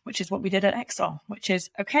different, which is what we did at Exxon, which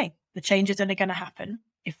is, okay, the change is only going to happen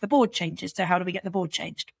if the board changes. So how do we get the board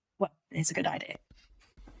changed? Well, it's a good idea.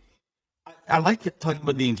 I like talking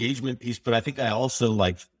about the engagement piece, but I think I also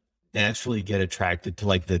naturally get attracted to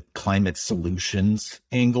the climate solutions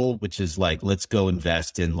angle, which is let's go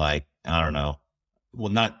invest in I don't know,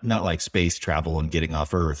 well, not like space travel and getting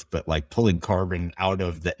off Earth, but pulling carbon out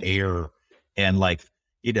of the air and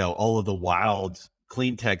all of the wild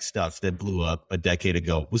clean tech stuff that blew up a decade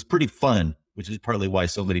ago was pretty fun, which is partly why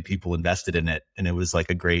so many people invested in it. And it was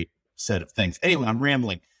a great set of things. Anyway, I'm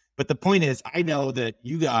rambling. But the point is, I know that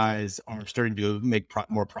you guys are starting to make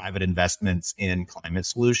more private investments in climate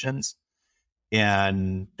solutions,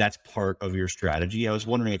 and that's part of your strategy. I was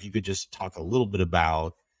wondering if you could just talk a little bit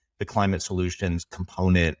about the climate solutions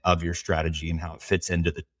component of your strategy and how it fits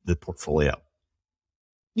into the portfolio.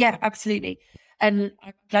 Yeah, absolutely. And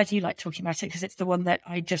I'm glad you like talking about it, because it's the one that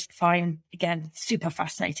I just find, again, super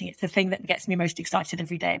fascinating. It's the thing that gets me most excited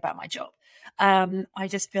every day about my job. I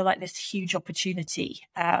just feel like this huge opportunity,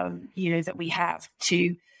 that we have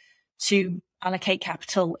to allocate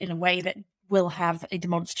capital in a way that will have a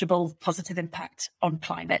demonstrable positive impact on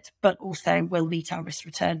climate, but also will meet our risk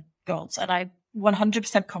return goals. And I'm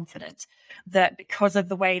 100% confident that because of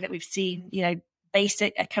the way that we've seen,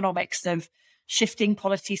 basic economics of shifting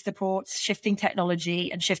policy supports, shifting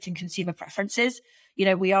technology, and shifting consumer preferences,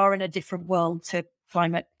 we are in a different world to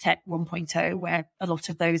climate tech 1.0, where a lot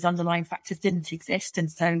of those underlying factors didn't exist. And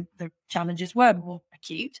so the challenges were more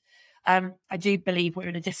acute. I do believe we're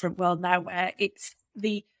in a different world now where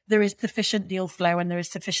there is sufficient deal flow, and there is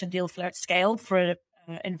sufficient deal flow at scale for an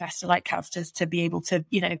investor like CalSTRS to be able to,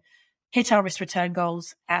 hit our risk return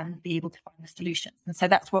goals and be able to find the solutions. And so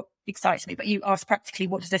that's what excites me. But you asked practically,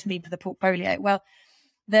 what does this mean for the portfolio? Well,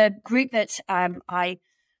 the group that I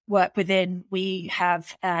work within, we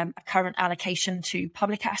have a current allocation to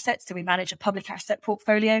public assets. So we manage a public asset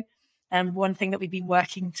portfolio. And one thing that we've been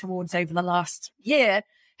working towards over the last year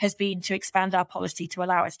has been to expand our policy to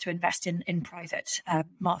allow us to invest in private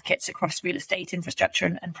markets across real estate,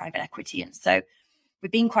 infrastructure, and private equity. And so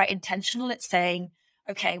we've been quite intentional at saying,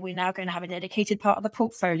 okay, we're now going to have a dedicated part of the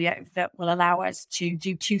portfolio that will allow us to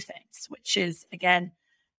do two things, which is again,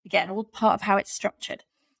 all part of how it's structured.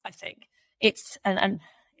 I think it's, and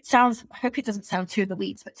it sounds, I hope it doesn't sound too in the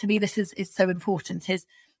weeds, but to me, this is so important, is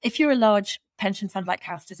if you're a large pension fund like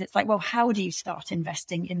CalSTRS, it's like, well, how do you start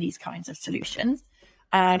investing in these kinds of solutions?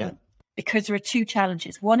 Because there are two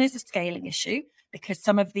challenges. One is a scaling issue, because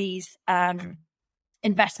some of these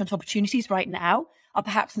investment opportunities right now are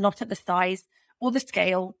perhaps not at the size or the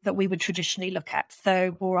scale that we would traditionally look at.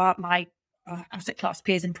 So, or my asset class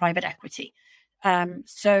peers in private equity.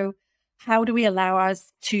 So how do we allow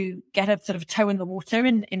us to get a sort of toe in the water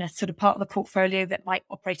in a sort of part of the portfolio that might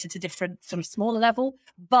operate at a different sort of smaller level?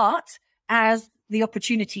 But as the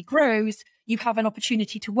opportunity grows, you have an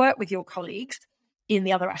opportunity to work with your colleagues in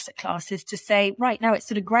the other asset classes to say, right now it's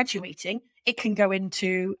sort of graduating, it can go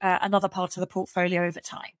into another part of the portfolio over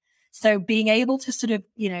time. So being able to sort of,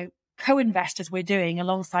 co-invest as we're doing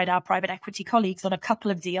alongside our private equity colleagues on a couple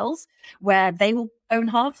of deals where they will own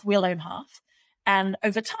half, we'll own half. And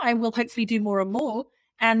over time, we'll hopefully do more and more.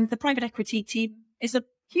 And the private equity team is a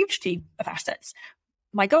huge team of assets.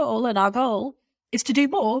 My goal and our goal is to do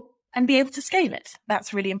more and be able to scale it.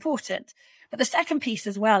 That's really important. But the second piece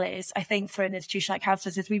as well is, I think for an institution like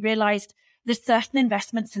CalSTRS, is we realized there's certain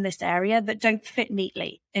investments in this area that don't fit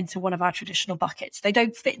neatly into one of our traditional buckets. They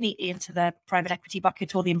don't fit neatly into the private equity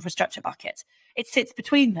bucket or the infrastructure bucket. It sits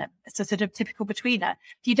between them. It's a sort of typical betweener.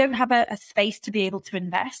 If you don't have a space to be able to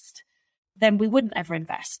invest, then we wouldn't ever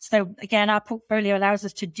invest. So again, our portfolio allows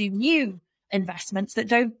us to do new investments that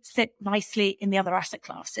don't sit nicely in the other asset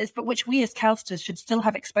classes, but which we as CalSTRS should still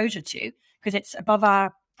have exposure to because it's above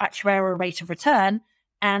our actuarial rate of return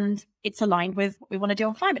and it's aligned with what we want to do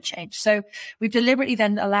on climate change. So we've deliberately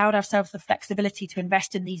then allowed ourselves the flexibility to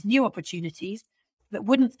invest in these new opportunities that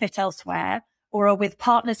wouldn't fit elsewhere or are with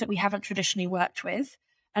partners that we haven't traditionally worked with,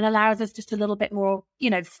 and allows us just a little bit more,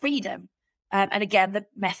 freedom. And again, the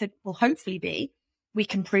method will hopefully be we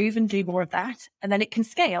can prove and do more of that, and then it can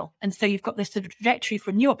scale. And so you've got this sort of trajectory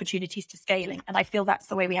from new opportunities to scaling. And I feel that's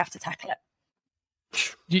the way we have to tackle it.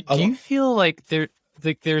 Do you feel like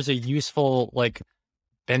there's a useful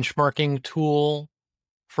benchmarking tool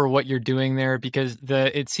for what you're doing there? Because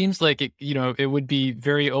it seems like it would be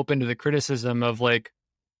very open to the criticism of where's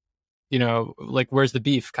the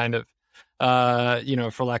beef kind of.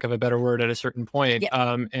 For lack of a better word, at a certain point.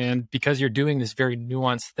 Yep. And because you're doing this very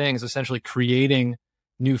nuanced things, essentially creating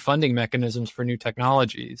new funding mechanisms for new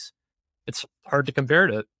technologies, it's hard to compare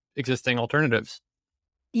to existing alternatives.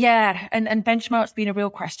 Yeah, and benchmarks been a real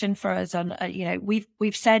question for us. On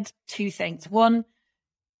we've said two things. One,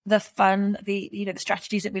 the fund, the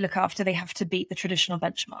strategies that we look after, they have to beat the traditional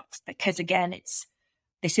benchmarks because again,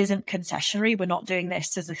 this isn't concessionary. We're not doing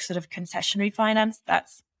this as a sort of concessionary finance.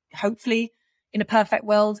 That's hopefully in a perfect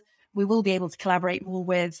world, we will be able to collaborate more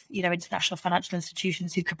with, international financial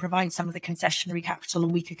institutions who could provide some of the concessionary capital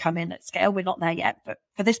and we could come in at scale. We're not there yet, but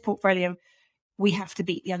for this portfolio, we have to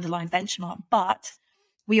beat the underlying benchmark. But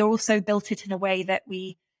we also built it in a way that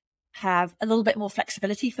we have a little bit more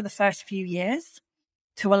flexibility for the first few years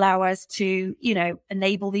to allow us to,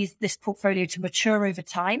 enable this portfolio to mature over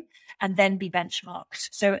time and then be benchmarked.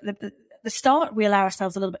 So the start, we allow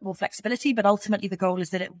ourselves a little bit more flexibility, but ultimately the goal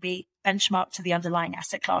is that it will be benchmarked to the underlying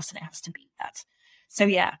asset class and it has to beat that. So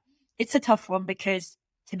yeah, it's a tough one because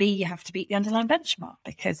to me, you have to beat the underlying benchmark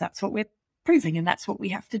because that's what we're proving and that's what we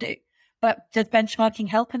have to do. But does benchmarking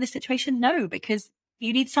help in this situation? No, because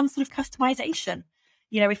you need some sort of customization.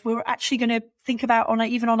 If we're actually going to think about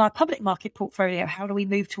even on our public market portfolio, how do we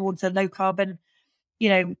move towards a low carbon,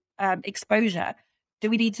 exposure? Do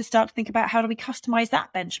we need to start to think about how do we customize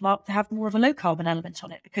that benchmark to have more of a low carbon element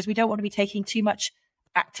on it? Because we don't want to be taking too much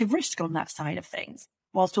active risk on that side of things,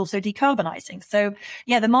 whilst also decarbonizing. So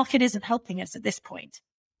yeah, the market isn't helping us at this point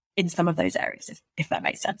in some of those areas, if that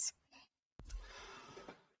makes sense.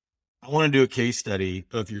 I want to do a case study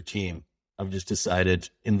of your team. I've just decided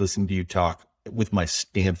in listening to you talk with my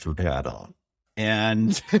Stanford hat on.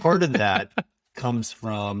 And part of that comes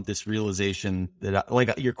from this realization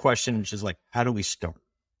that your question, which is how do we start?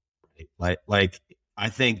 I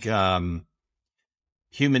think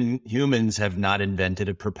humans have not invented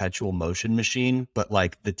a perpetual motion machine, but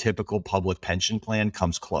the typical public pension plan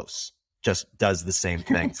comes close, just does the same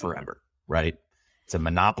thing forever, right? It's a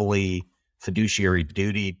monopoly, fiduciary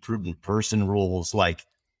duty, prudent person rules,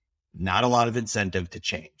 not a lot of incentive to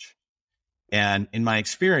change. And in my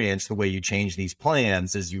experience, the way you change these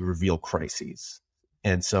plans is you reveal crises.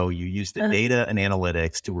 And so you use the data and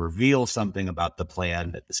analytics to reveal something about the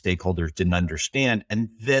plan that the stakeholders didn't understand. And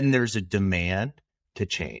then there's a demand to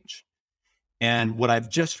change. And what I've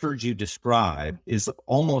just heard you describe is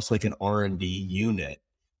almost like an R&D unit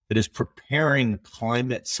that is preparing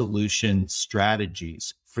climate solution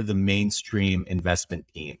strategies for the mainstream investment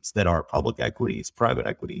teams that are public equities, private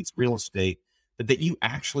equities, real estate, but that you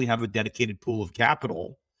actually have a dedicated pool of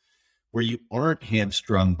capital where you aren't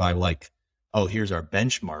hamstrung by like, oh, here's our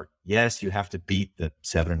benchmark. Yes, you have to beat the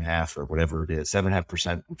 7.5 or whatever it is,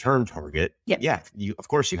 7.5% return target. Yep. Yeah, of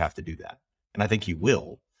course you have to do that. And I think you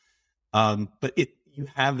will. But you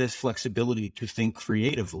have this flexibility to think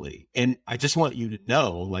creatively. And I just want you to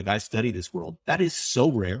know, like, I study this world. That is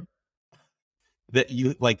so rare that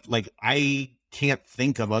you like I can't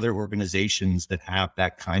think of other organizations that have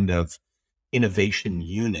that kind of innovation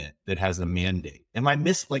unit that has a mandate. Am I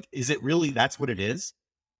is it really, that's what it is?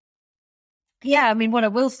 Yeah, I mean, what I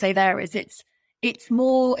will say there is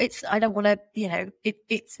I don't want to,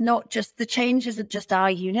 it's not just, the change isn't just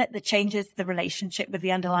our unit, the change is the relationship with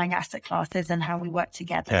the underlying asset classes and how we work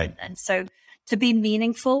together. Okay. And so to be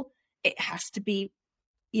meaningful, it has to be,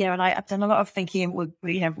 and I've done a lot of thinking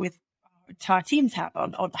with our teams have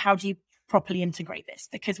on how do you properly integrate this?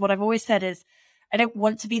 Because what I've always said is, I don't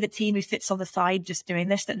want to be the team who sits on the side just doing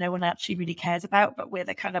this that no one actually really cares about, but we're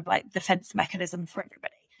the kind of like defense mechanism for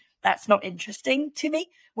everybody. That's not interesting to me.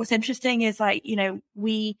 What's interesting is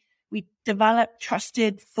we develop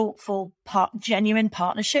trusted, thoughtful, genuine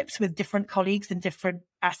partnerships with different colleagues in different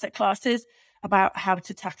asset classes about how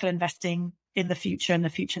to tackle investing in the future and the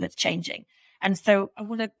future that's changing. And so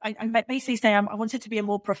I'm basically saying I want it to be a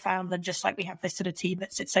more profound than just like we have this sort of team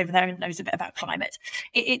that sits over there and knows a bit about climate.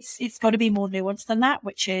 It's got to be more nuanced than that,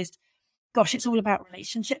 which is, gosh, it's all about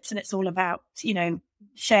relationships and it's all about,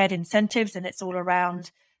 shared incentives and it's all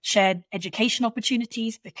around shared education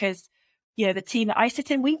opportunities because, the team that I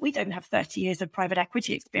sit in, we don't have 30 years of private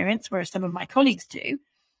equity experience, whereas some of my colleagues do,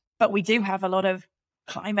 but we do have a lot of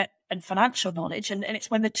climate and financial knowledge. And it's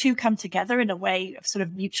when the two come together in a way of sort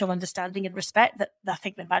of mutual understanding and respect that I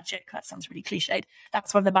think the magic, that sounds really cliched,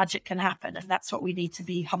 that's when the magic can happen. And that's what we need to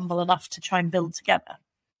be humble enough to try and build together.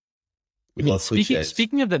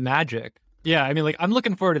 Speaking of the magic, yeah, I mean, like I'm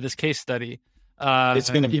looking forward to this case study. It's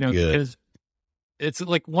going to be good. Because it's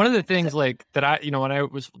like one of the things like that I, when I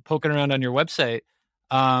was poking around on your website,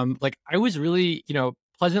 like I was really,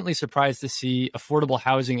 pleasantly surprised to see affordable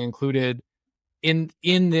housing included in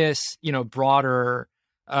this, broader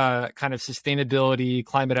kind of sustainability,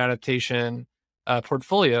 climate adaptation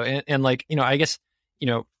portfolio. And like, I guess,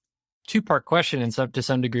 two-part question to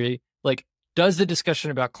some degree, like, does the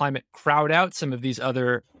discussion about climate crowd out some of these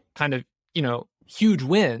other kind of, huge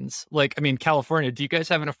wins? Like, I mean, California, do you guys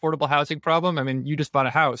have an affordable housing problem? I mean, you just bought a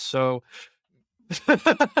house, so.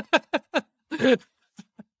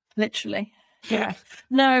 Literally. Yeah.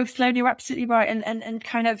 No, Sloan, you're absolutely right. And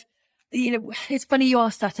kind of, it's funny you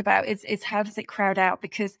asked that about is how does it crowd out?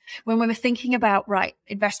 Because when we were thinking about,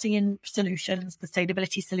 investing in solutions,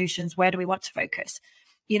 sustainability solutions, where do we want to focus?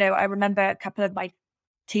 I remember a couple of my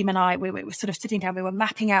team and I, we were sort of sitting down, we were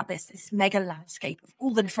mapping out this mega landscape of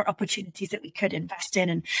all the different opportunities that we could invest in.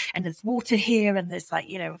 And there's water here and there's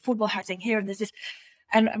affordable housing here and there's this.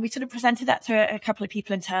 And we sort of presented that to a couple of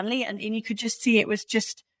people internally and you could just see it was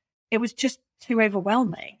just too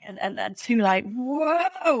overwhelming and too like,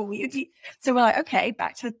 whoa. So we're like, okay,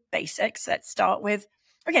 back to basics. Let's start with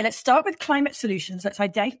climate solutions. Let's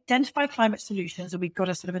identify climate solutions. And we've got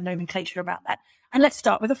a sort of a nomenclature about that. And let's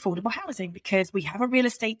start with affordable housing because we have a real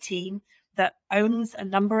estate team that owns a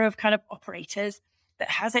number of kind of operators that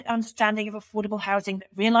has an understanding of affordable housing, that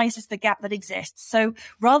realizes the gap that exists. So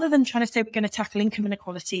rather than trying to say we're going to tackle income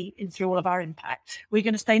inequality through all of our impact, we're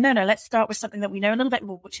going to say, no, let's start with something that we know a little bit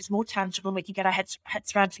more, which is more tangible and we can get our heads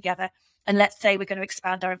around together. And let's say we're going to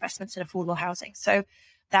expand our investments in affordable housing. So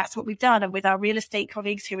that's what we've done. And with our real estate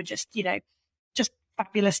colleagues who are just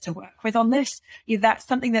fabulous to work with on this, that's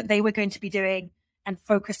something that they were going to be doing and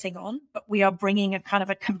focusing on, but we are bringing a kind of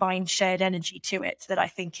a combined shared energy to it that I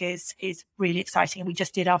think is really exciting. And we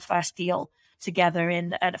just did our first deal together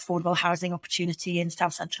in an affordable housing opportunity in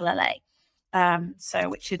South Central LA.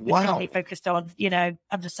 Which is really focused on,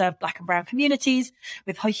 underserved Black and brown communities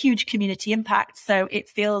with a huge community impact. So it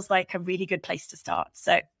feels like a really good place to start.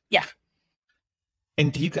 So yeah.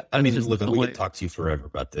 And do you, look, we could talk to you forever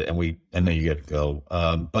about that and I know you got to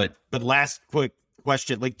go. But last quick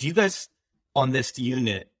question, like, do you guys on this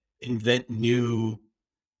unit invent new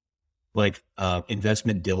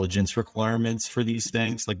investment diligence requirements for these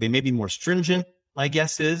things? Like they may be more stringent, my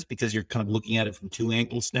guess is, because you're kind of looking at it from two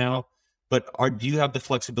angles now. But do you have the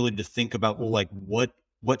flexibility to think about,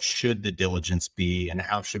 what should the diligence be and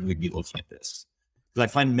how should we be looking at this? Because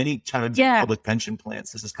I find many times public pension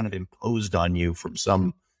plans, this is kind of imposed on you from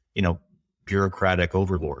some, bureaucratic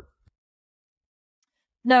overlord.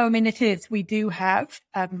 No, I mean, it is. We do have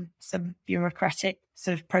some bureaucratic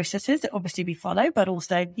sort of processes that obviously we follow, but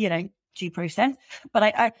also, due process.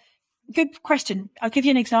 But good question. I'll give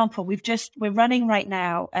you an example. We're running right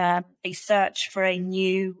now a search for a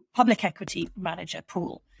new public equity manager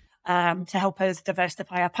pool to help us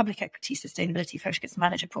diversify our public equity sustainability focused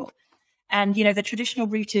manager pool. And, the traditional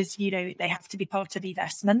route is, they have to be part of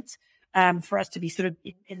investment for us to be sort of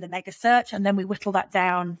in the mega search. And then we whittle that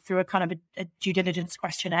down through a kind of a due diligence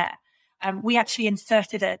questionnaire. We actually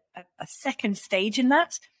inserted a second stage in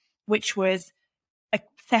that, which was a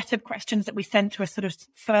set of questions that we sent to a sort of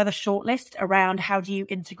further shortlist around how do you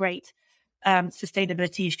integrate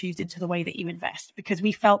sustainability issues into the way that you invest, because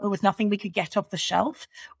we felt there was nothing we could get off the shelf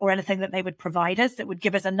or anything that they would provide us that would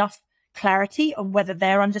give us enough clarity on whether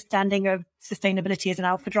their understanding of sustainability as an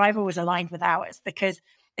alpha driver was aligned with ours. Because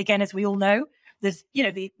again, as we all know, there's,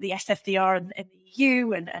 the SFDR and the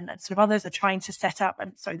EU and sort of others are trying to set up,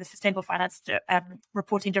 and sorry, the Sustainable Finance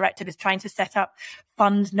Reporting Directive is trying to set up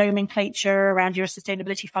fund nomenclature around your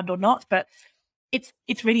sustainability fund or not, but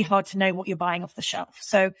it's really hard to know what you're buying off the shelf.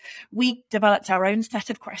 So we developed our own set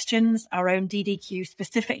of questions, our own DDQ,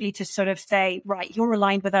 specifically to sort of say, right, you're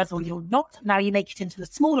aligned with us or you're not. Now you make it into the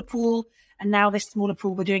smaller pool, and now this smaller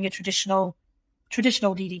pool, we're doing a traditional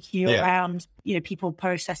DDQ around, people,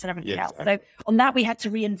 process, and everything else. So on that, we had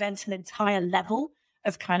to reinvent an entire level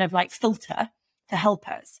of kind of like filter to help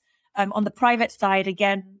us. On the private side,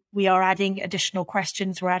 again, we are adding additional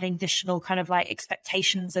questions. We're adding additional kind of like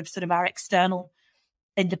expectations of sort of our external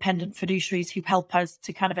independent fiduciaries who help us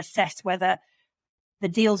to kind of assess whether the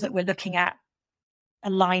deals that we're looking at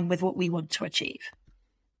align with what we want to achieve.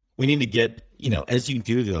 We need to get, as you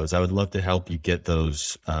do those, I would love to help you get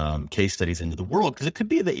those case studies into the world, because it could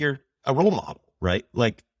be that you're a role model, right?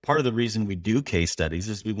 Like part of the reason we do case studies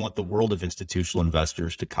is we want the world of institutional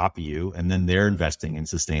investors to copy you, and then they're investing in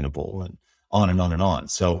sustainable and on and on and on.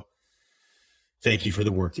 So thank you for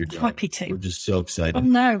the work you're doing. Happy to. We're just so excited. Oh,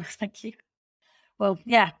 no, thank you. Well,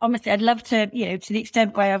 yeah, honestly, I'd love to, to the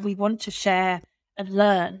extent where we want to share and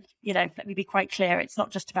learn, let me be quite clear. It's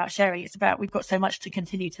not just about sharing. It's about, we've got so much to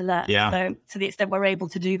continue to learn. Yeah. So to the extent we're able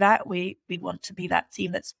to do that, we want to be that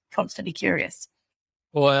team that's constantly curious.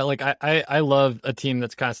 Well, like I love a team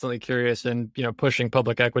that's constantly curious and, pushing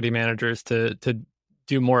public equity managers to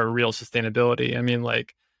do more real sustainability. I mean,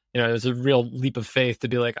 like, there's a real leap of faith to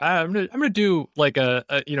be like, I'm gonna do like an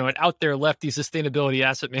out there lefty sustainability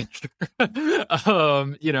asset manager,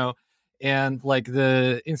 and like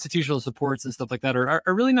the institutional supports and stuff like that are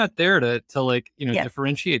really not there to like,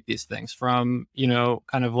 differentiate these things from,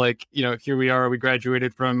 kind of like, here we are, we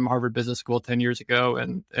graduated from Harvard Business School 10 years ago,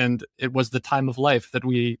 and it was the time of life that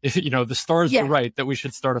we, the stars were right, that we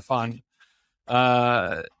should start a fund,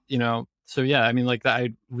 So yeah, I mean, like that,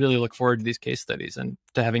 I really look forward to these case studies and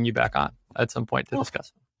to having you back on at some point to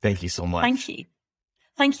discuss them. Thank you so much. Thank you.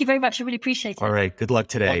 Thank you very much. I really appreciate it. All right. Good luck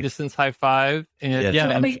today. Long distance high five. And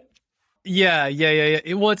yeah.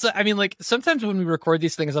 Well, it's, I mean, like sometimes when we record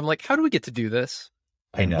these things, I'm like, how do we get to do this?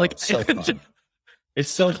 I know. Like, it's so fun. It's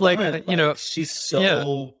so like, fun. She's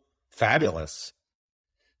so fabulous.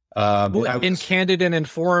 And candid and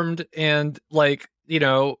informed and like,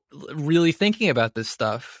 really thinking about this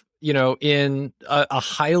stuff, in a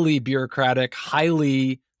highly bureaucratic,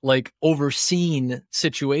 highly like overseen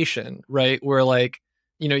situation, right? Where like,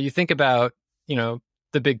 you think about,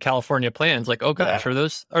 the big California plans, like, oh gosh, are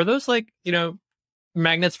those like,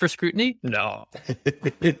 magnets for scrutiny? No.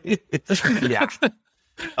 Yeah.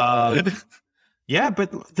 Yeah,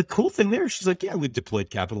 but the cool thing there, she's like, yeah, we've deployed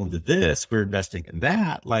capital into this. We're investing in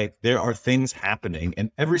that. Like there are things happening,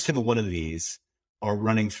 and every single one of these are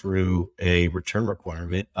running through a return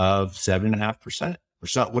requirement of 7.5% or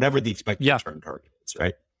so, whatever the expected return target is,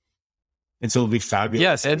 right? And so it'll be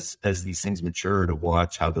fabulous as these things mature to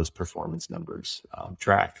watch how those performance numbers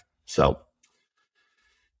track. So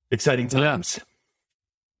exciting times. Yeah.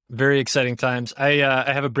 Very exciting times. I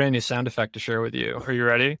have a brand new sound effect to share with you. Are you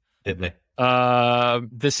ready? Hit me.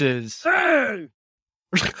 This is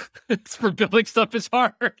it's for building stuff is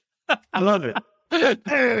hard. I love it.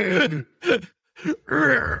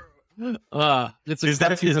 Is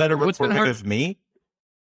that a recording of me?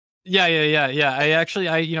 Yeah. I actually,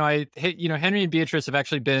 Henry and Beatrice have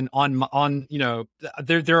actually been on,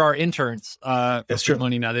 there are interns, That's true.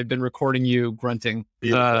 Money now. They've been recording you grunting.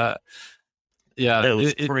 Yeah.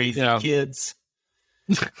 Those crazy kids.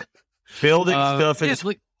 Building stuff is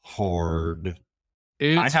like, hard.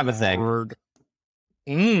 I have a thing. Hard.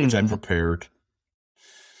 Which I'm prepared.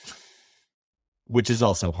 which is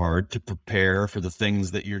also hard to prepare for the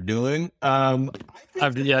things that you're doing. I think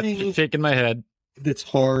I've the thing shaking my head. that's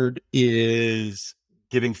hard is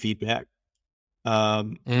giving feedback. Not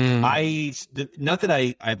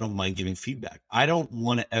that I don't mind giving feedback. I don't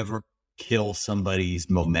want to ever kill somebody's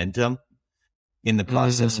momentum in the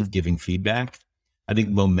process of giving feedback. I think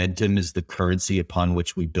momentum is the currency upon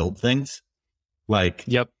which we build things. Like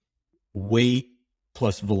weight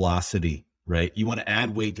plus velocity, right? You want to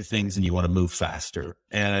add weight to things and you want to move faster.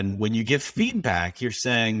 And when you give feedback, you're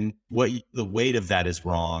saying the weight of that is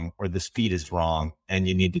wrong or the speed is wrong, and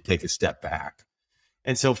you need to take a step back.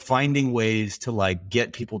 And so finding ways to like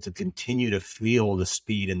get people to continue to feel the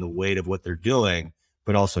speed and the weight of what they're doing,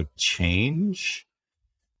 but also change.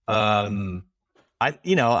 I've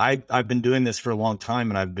been doing this for a long time,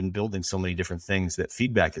 and I've been building so many different things that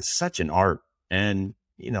feedback is such an art. And,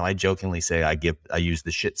 I jokingly say I use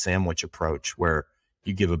the shit sandwich approach, where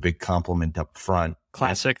you give a big compliment up front.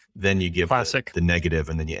 Classic. Then you give the negative,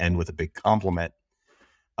 and then you end with a big compliment.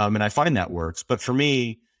 And I find that works. But for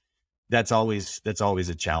me, that's always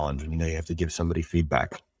a challenge. You have to give somebody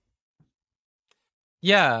feedback.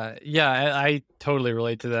 Yeah, I totally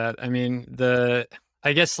relate to that. I mean,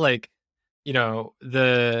 I guess like,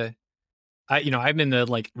 I'm in the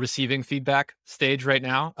like receiving feedback stage right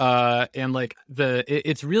now. And like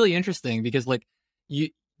it's really interesting because like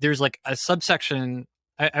there's like a subsection.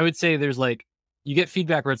 I would say there's like, you get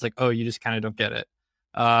feedback where it's like, oh, you just kind of don't get it.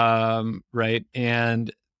 Right.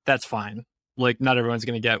 And that's fine. Like not everyone's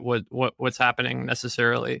going to get what's happening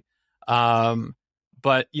necessarily.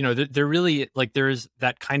 But they're really like, there's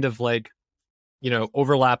that kind of like,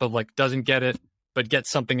 overlap of like, doesn't get it, but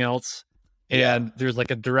gets something else. And there's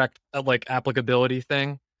like a direct like applicability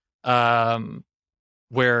thing,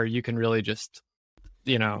 where you can really just,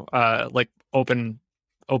 like open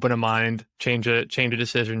a mind, change a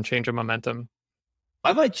decision, change a momentum.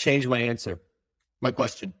 I might change my answer, my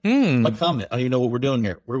question, my comment. Oh, you know what we're doing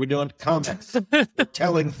here? What are we doing? Comments,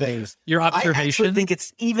 telling things. Your observation. I actually think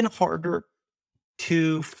it's even harder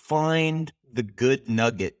to find the good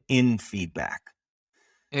nugget in feedback.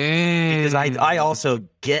 Because I also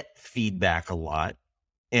get feedback a lot.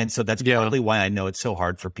 And so that's partly why I know it's so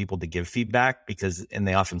hard for people to give feedback, and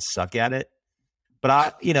they often suck at it.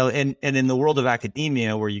 But and in the world of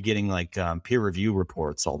academia, where you're getting like peer review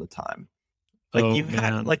reports all the time, like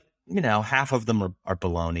half of them are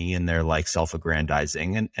baloney and they're like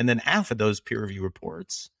self-aggrandizing. And then half of those peer review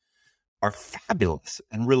reports are fabulous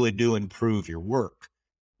and really do improve your work.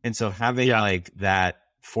 And so having like that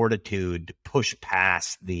fortitude to push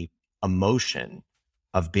past the emotion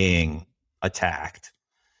of being attacked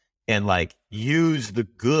and like use the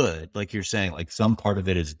good, like you're saying, like some part of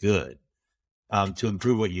it is good, to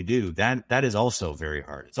improve what you do. That is also very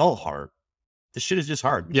hard. It's all hard. This shit is just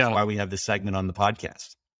hard. That's why we have this segment on the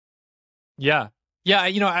podcast. Yeah.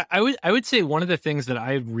 I would say one of the things that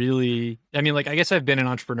I guess I've been an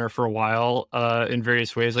entrepreneur for a while, in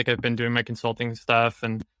various ways. Like I've been doing my consulting stuff,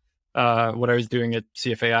 and what I was doing at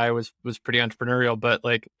CFAI was pretty entrepreneurial, but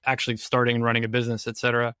like actually starting and running a business, et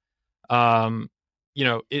cetera.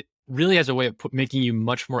 It really has a way of making you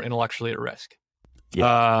much more intellectually at risk.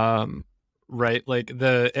 Right. Like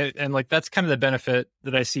like that's kind of the benefit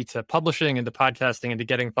that I see to publishing and to podcasting and to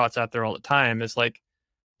getting thoughts out there all the time, is like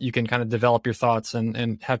you can kind of develop your thoughts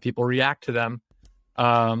and have people react to them.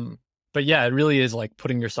 But yeah, it really is like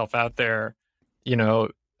putting yourself out there,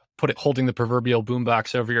 holding the proverbial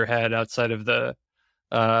boombox over your head outside of the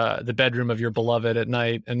bedroom of your beloved at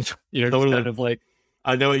night, and totally. Kind of like,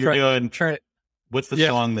 I know what you're doing. What's the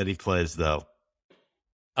song that he plays though?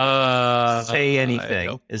 Say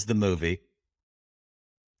Anything is the movie.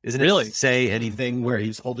 Isn't it really Say Anything, where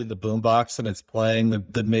he's holding the boombox and it's playing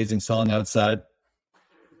the amazing song outside?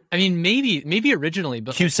 I mean, maybe originally,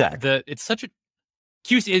 but Cusack. It's such a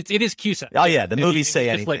Cusack. It is Cusack. Oh yeah, the movie Say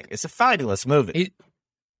Anything. It's a fabulous movie.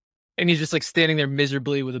 And he's just like standing there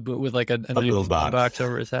miserably with a little box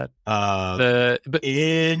over his head. But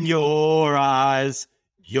in your eyes,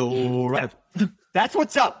 that's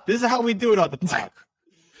what's up. This is how we do it on the pod.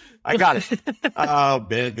 I got it. Oh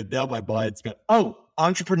man, now my mind's got. Oh,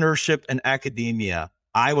 entrepreneurship and academia,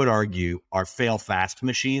 I would argue, are fail fast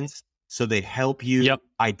machines. So they help you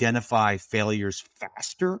identify failures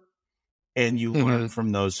faster, and you learn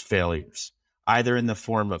from those failures, either in the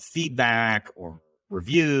form of feedback or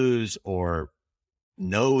reviews or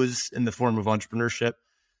no's in the form of entrepreneurship.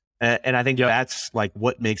 And I think that's like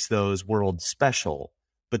what makes those worlds special.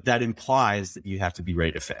 But that implies that you have to be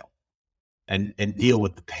ready to fail and deal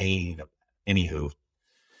with the pain of it. Anywho.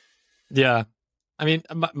 Yeah. I mean,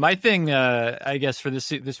 my thing, I guess, for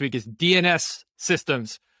this week is DNS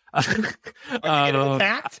systems. Are you getting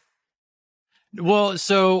attacked? Well,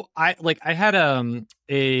 so I had a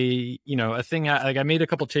thing, I made a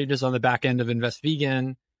couple changes on the back end of Invest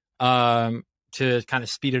Vegan to kind of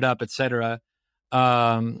speed it up, etc.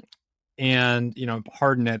 And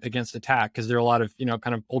harden it against attack, because there are a lot of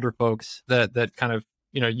kind of older folks that kind of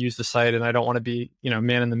use the site, and I don't want to be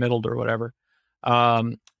man in the middle or whatever.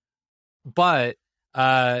 But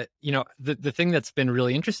the thing that's been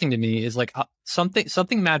really interesting to me is like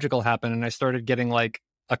something magical happened, and I started getting like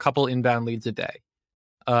a couple inbound leads a day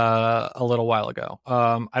a little while ago.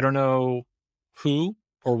 I don't know who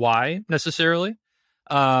or why necessarily,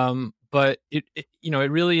 but it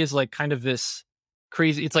really is like kind of this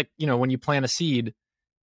crazy. It's like when you plant a seed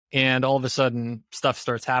and all of a sudden stuff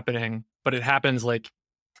starts happening, but it happens like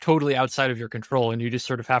totally outside of your control, and you just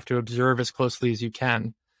sort of have to observe as closely as you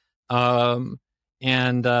can. And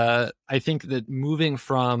I think that moving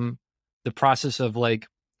from the process of like,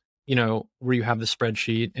 where you have the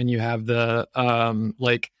spreadsheet and you have the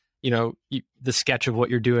the sketch of what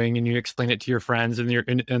you're doing, and you explain it to your friends, and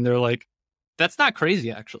they're like, that's not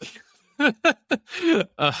crazy actually.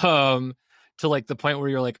 To like the point where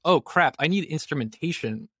you're like, oh crap, I need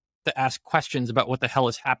instrumentation to ask questions about what the hell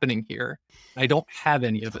is happening here. I don't have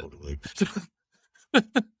any of it.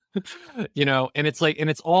 And it's like, and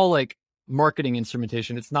it's all like marketing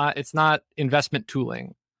instrumentation. It's not investment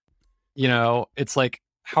tooling. It's like,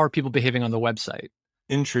 how are people behaving on the website?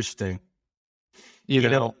 Interesting.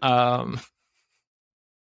 And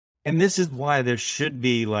this is why there should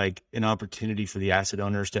be like an opportunity for the asset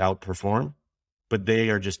owners to outperform, but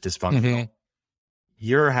they are just dysfunctional. Mm-hmm.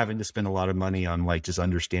 You're having to spend a lot of money on like just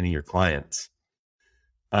understanding your clients.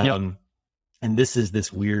 And this is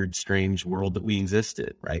this weird, strange world that we exist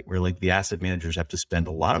in, right? Where like the asset managers have to spend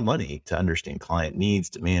a lot of money to understand client needs,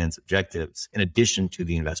 demands, objectives, in addition to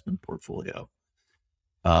the investment portfolio.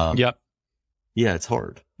 Yeah, it's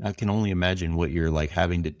hard. I can only imagine what you're like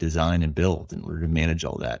having to design and build in order to manage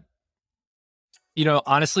all that.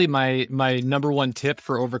 Honestly, my number one tip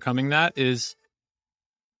for overcoming that is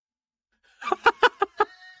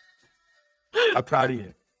I'm proud of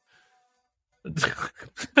you.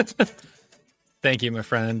 Thank you, my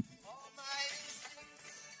friend.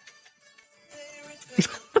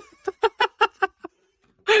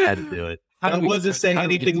 I had to do it. That wasn't saying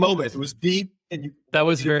anything moment. It was deep, and that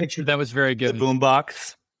was very good. The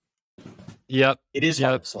boombox. Yep. It is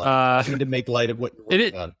hard. I need to make light of what you're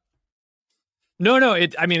working on. No.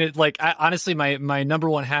 Honestly, my number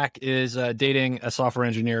one hack is dating a software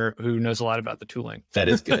engineer who knows a lot about the tooling. That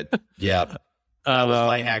is good. Yeah. That was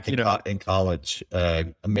my hack in college.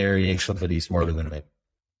 Marrying somebody smarter than me.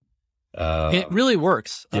 It really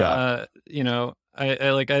works. Yeah.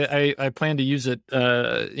 I plan to use it.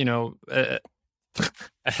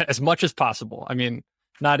 As much as possible. I mean,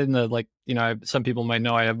 not in the some people might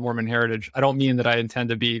know I have Mormon heritage. I don't mean that I intend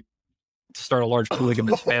to start a large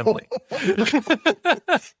polygamous family.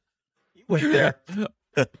 You went there.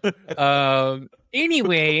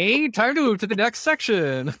 Anyway, time to move to the next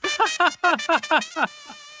section.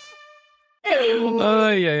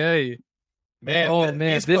 Man,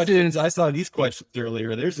 these questions, I saw these questions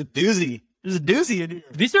earlier. There's a doozy. There's a doozy in here.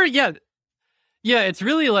 These are, yeah, it's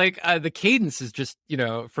really like the cadence is just,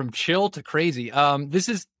 from chill to crazy. This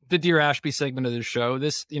is the Dear Ashby segment of the show.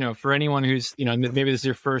 This, for anyone who's, maybe this is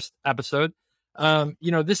your first episode,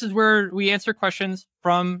 this is where we answer questions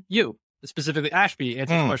from you. Specifically, Ashby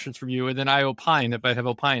answers questions from you, and then I opine if I have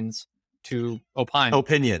opines to opine.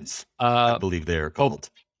 Opinions, I believe they are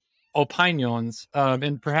called. Opinions,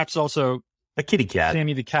 and perhaps also a kitty cat.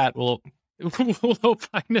 Sammy the cat will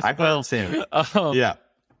opine as I well. call Sammy.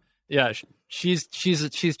 Yeah. She's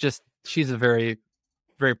a very,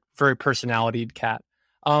 very, very personalitied cat.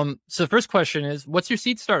 So first question is, what's your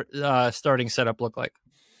seed starting setup look like?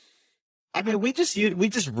 I mean, we just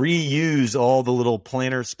reuse all the little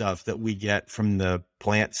planter stuff that we get from the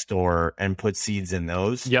plant store and put seeds in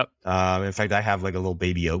those. Yep. In fact, I have like a little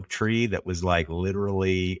baby oak tree that was like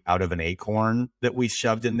literally out of an acorn that we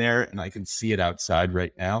shoved in there, and I can see it outside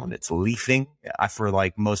right now, and it's leafing. For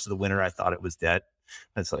like most of the winter, I thought it was dead.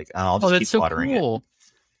 It's like, I'll just keep watering it.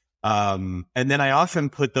 And then I often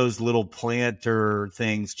put those little planter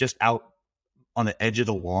things just out on the edge of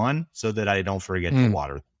the lawn so that I don't forget to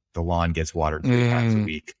water. The lawn gets watered 3 times a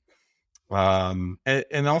week.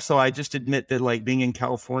 And also I just admit that like being in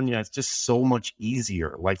California, it's just so much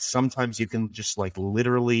easier. Like sometimes you can just like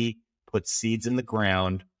literally put seeds in the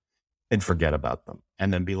ground and forget about them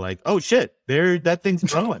and then be like, oh shit, that thing's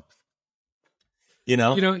growing.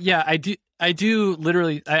 Yeah, I do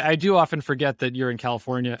literally, I do often forget that you're in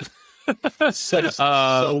California.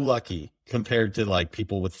 So lucky compared to like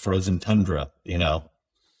people with frozen tundra, you know?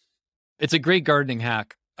 It's a great gardening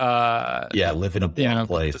hack. Yeah, live in a warm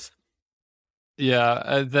place.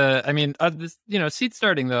 Yeah, this, seed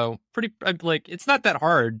starting though, pretty like it's not that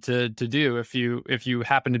hard to do if you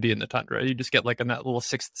happen to be in the tundra. You just get like a little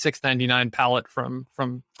 $6.99 pallet from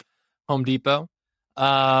Home Depot.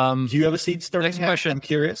 Do you have a seed starting next question? I'm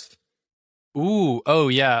curious. Oh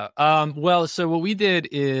yeah. Well, so what we did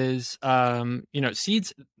is,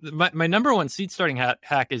 seeds. My number one seed starting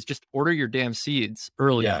hack is just order your damn seeds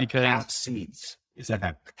early because have seeds. Is that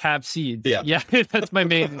hack? Have seeds. Yeah. That's my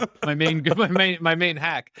main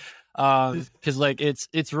hack. Because like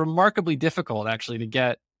it's remarkably difficult actually to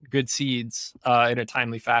get good seeds in a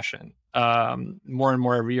timely fashion. More and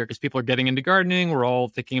more every year because people are getting into gardening. We're all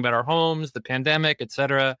thinking about our homes, the pandemic,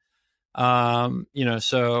 etc.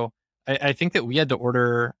 So I think that we had to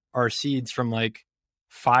order our seeds from like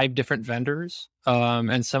 5 different vendors,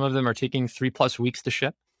 and some of them are taking 3+ weeks to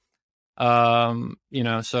ship.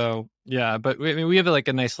 So yeah, but we have like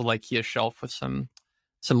a nice little IKEA shelf with some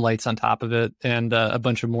lights on top of it and a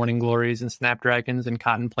bunch of morning glories and snapdragons and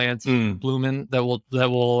cotton plants blooming that will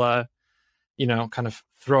kind of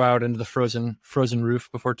throw out into the frozen roof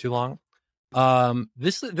before too long.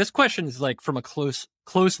 This question is like from a close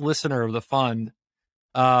listener of the fund.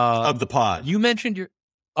 Of the pod. You mentioned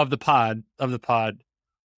of the pod.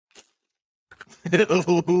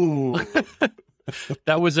 Ooh.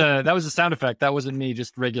 That was a sound effect. That wasn't me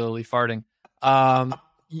just regularly farting.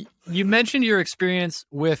 You mentioned your experience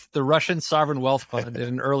with the Russian Sovereign Wealth Fund in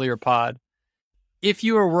an earlier pod. If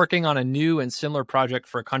you are working on a new and similar project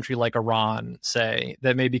for a country like Iran, say,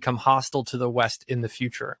 that may become hostile to the West in the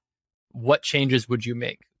future, what changes would you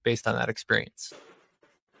make based on that experience?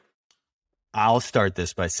 I'll start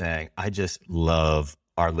this by saying I just love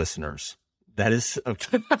our listeners. That is a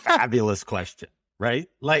fabulous question, right?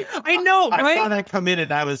 Like I know, right? I saw that come in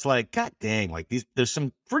and I was like, God dang, like there's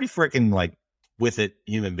some pretty freaking like with it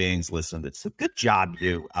human beings listening. It's a good job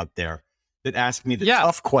you out there that ask me the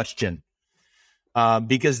tough question.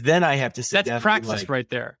 Because then I have to sit down. That's practice right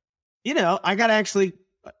there.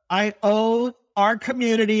 I owe our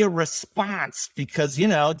community a response because,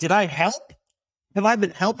 did I help? Have I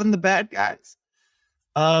been helping the bad guys?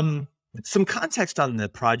 Some context on the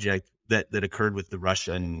project that occurred with the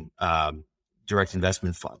Russian direct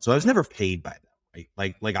investment fund. So I was never paid by them,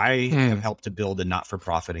 right? Like I have helped to build a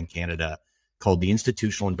not-for-profit in Canada called the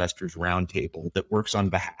Institutional Investors Roundtable that works on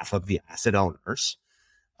behalf of the asset owners,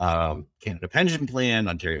 Canada Pension Plan,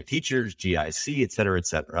 Ontario Teachers, GIC, et cetera, et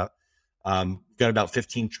cetera. Got about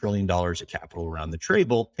 $15 trillion of capital around the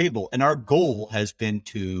table. And our goal has been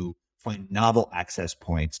to find novel access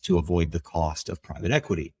points to avoid the cost of private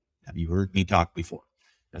equity. Have you heard me talk before?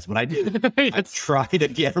 That's what I do. I try to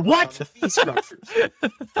get around the fee structures.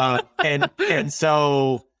 And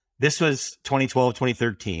so this was 2012,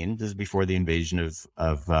 2013. This is before the invasion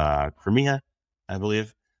of Crimea, I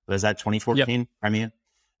believe. Was that 2014? Yep. Crimea.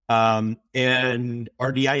 And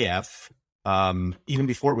RDIF, even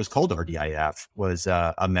before it was called RDIF, was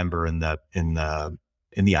a member in the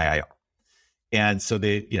IIR. And so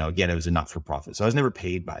they, again, it was a not-for-profit. So I was never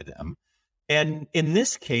paid by them. And in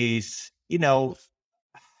this case, I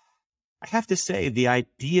have to say the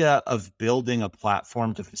idea of building a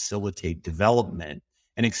platform to facilitate development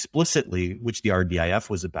and explicitly, which the RDIF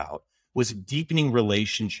was about, was deepening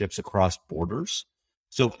relationships across borders.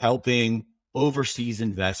 So helping overseas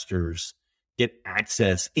investors get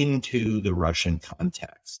access into the Russian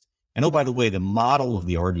context. And oh, by the way, the model of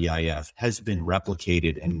the RDIF has been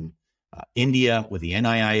replicated in India with the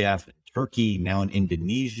NIIF, Turkey, now in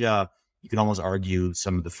Indonesia. You can almost argue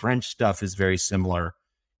some of the French stuff is very similar.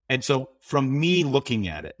 And so from me looking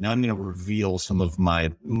at it, now I'm going to reveal some of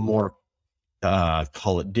my more,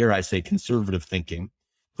 call it, dare I say, conservative thinking.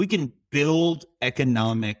 If we can build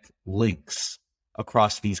economic links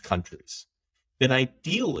across these countries, then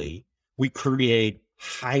ideally we create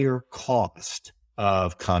higher cost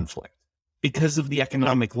of conflict because of the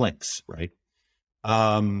economic links, right?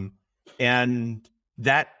 And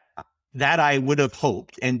that I would have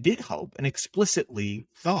hoped and did hope and explicitly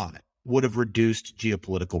thought would have reduced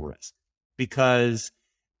geopolitical risk, because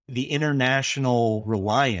the international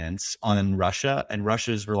reliance on Russia and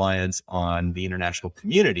Russia's reliance on the international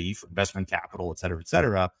community for investment capital, et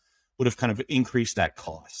cetera, would have kind of increased that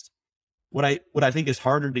cost. What I think is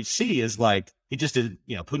harder to see is like, he just didn't,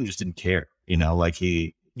 Putin just didn't care, like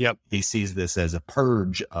he sees this as a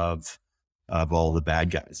purge of all the bad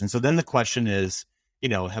guys. And so then the question is,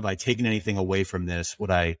 have I taken anything away from this? Would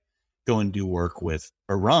I go and do work with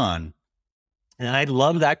Iran? And I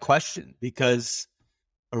love that question because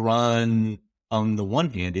Iran, on the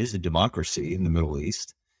one hand, is a democracy in the Middle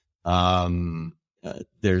East.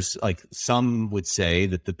 There's like some would say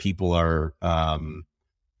that the people are,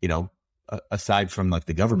 aside from like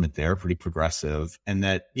the government there, pretty progressive, and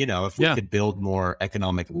that, if we could build more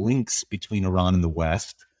economic links between Iran and the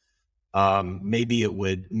West, maybe it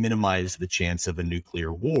would minimize the chance of a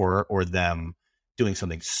nuclear war or them doing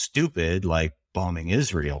something stupid like bombing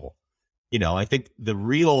Israel. I think the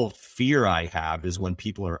real fear I have is when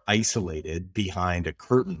people are isolated behind a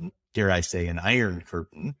curtain, dare I say, an iron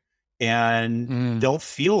curtain, and don't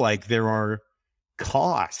feel like there are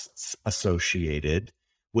costs associated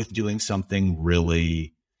with doing something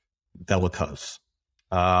really bellicose.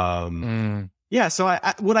 Yeah. So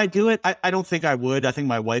would I do it? I don't think I would. I think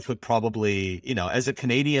my wife would probably, as a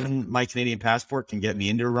Canadian, my Canadian passport can get me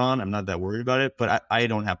into Iran. I'm not that worried about it, but I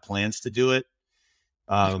don't have plans to do it.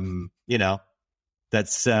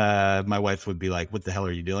 That's, my wife would be like, what the hell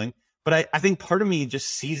are you doing? But I think part of me just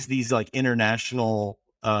sees these like international,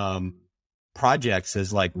 projects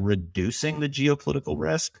as like reducing the geopolitical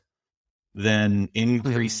risk than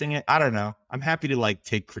increasing it. I don't know. I'm happy to like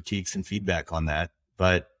take critiques and feedback on that,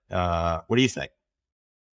 but, what do you think?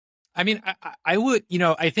 I mean, I would,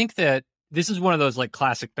 I think that this is one of those like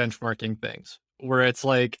classic benchmarking things where it's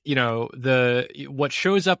like, what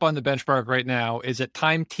shows up on the benchmark right now is at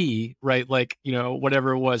time T, right? Like,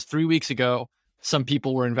 whatever it was 3 weeks ago, some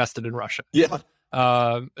people were invested in Russia. Yeah.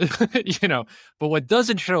 But what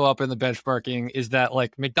doesn't show up in the benchmarking is that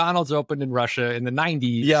like McDonald's opened in Russia in the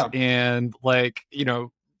 90s and like,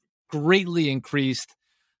 greatly increased,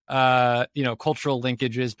 cultural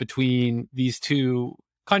linkages between these two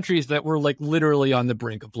countries that were like literally on the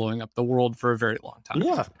brink of blowing up the world for a very long time.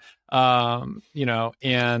 Yeah.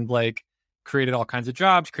 And like created all kinds of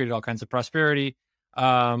jobs, created all kinds of prosperity.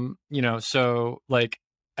 So like,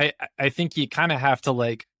 I think you kind of have to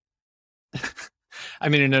like,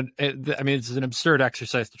 it's an absurd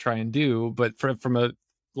exercise to try and do, but from a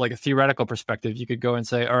theoretical perspective, you could go and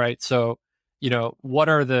say, all right, so, what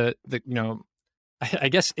are the I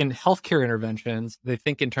guess in healthcare interventions, they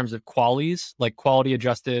think in terms of QALYs, like quality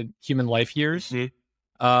adjusted human life years,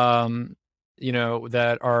 that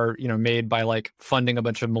are, made by like funding a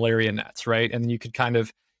bunch of malaria nets, right? And you could kind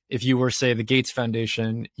of, if you were, say, the Gates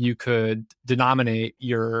Foundation, you could denominate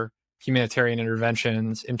your humanitarian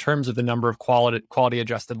interventions in terms of the number of quality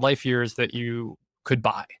adjusted life years that you could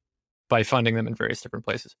buy by funding them in various different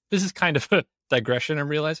places. This is kind of a digression, I'm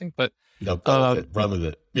realizing, but run with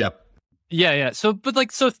it. Yeah. Yeah. So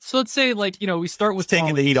let's say like, we start with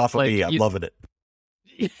taking the heat off of me. I'm loving it.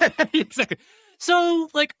 Yeah, exactly. So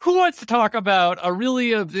like, who wants to talk about a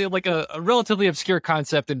relatively obscure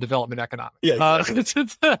concept in development economics? Yeah.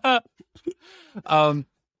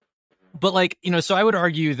 But like, so I would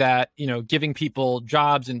argue that, giving people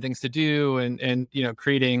jobs and things to do and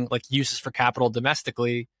creating like uses for capital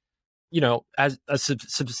domestically, as a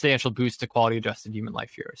substantial boost to quality adjusted human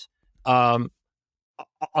life years.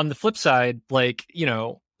 On the flip side, like,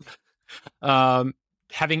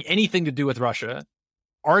 having anything to do with Russia,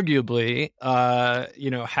 arguably,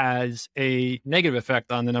 has a negative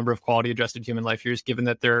effect on the number of quality adjusted human life years, given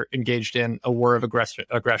that they're engaged in a war of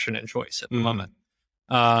aggression and choice at the moment.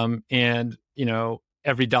 And,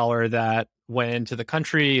 every dollar that went into the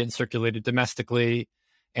country and circulated domestically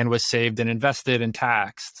and was saved and invested and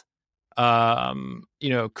taxed,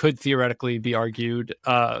 could theoretically be argued,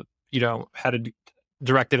 had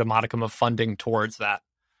directed a modicum of funding towards that.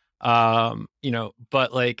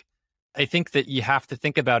 But like, I think that you have to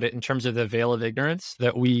think about it in terms of the veil of ignorance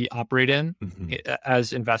that we operate in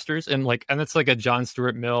as investors. And that's like a John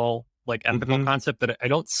Stuart Mill, like ethical concept that I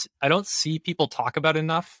don't see people talk about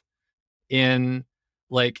enough in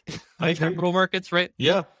like capital markets, right?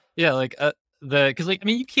 Yeah. Yeah. Like because like,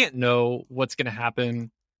 you can't know what's going to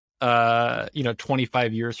happen,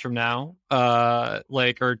 25 years from now,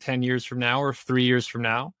 or 10 years from now, or 3 years from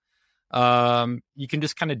now. You can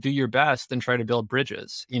just kind of do your best and try to build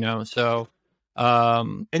bridges, so,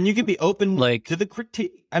 and you can be open to the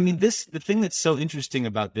critique. The thing that's so interesting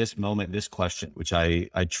about this moment, this question, which I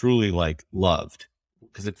truly loved,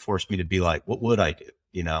 because it forced me to be like, what would I do?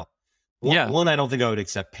 One, I don't think I would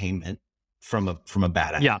accept payment from a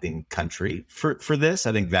bad acting country for this.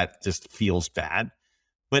 I think that just feels bad.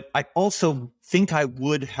 But I also think I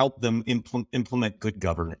would help them implement good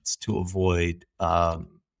governance to avoid,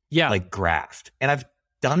 graft. And I've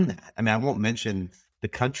done that. I won't mention the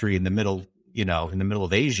country in the middle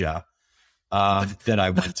of Asia, that I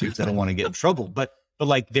went to, because I don't want to get in trouble. But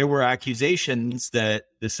there were accusations that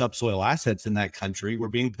the subsoil assets in that country were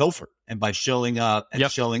being pilfered. And by showing up and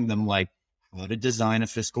showing them how to design a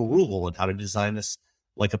fiscal rule and how to design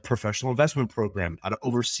like a professional investment program, how to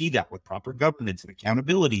oversee that with proper governance and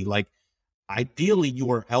accountability. Like, ideally,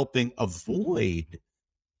 you are helping avoid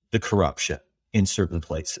the corruption in certain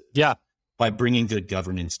places. Yeah. By bringing good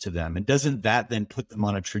governance to them. And doesn't that then put them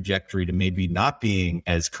on a trajectory to maybe not being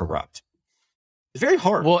as corrupt? It's very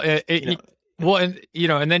hard. Well, and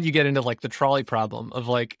then you get into like the trolley problem of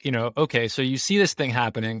like, okay, so you see this thing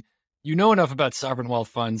happening, enough about sovereign wealth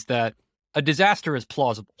funds that a disaster is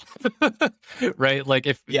plausible, right? Like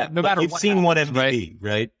no matter you've what seen one happens, MVP,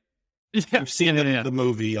 right? Yeah. You've seen the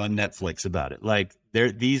movie on Netflix about it. Like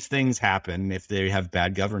these things happen if they have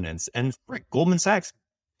bad governance, and Goldman Sachs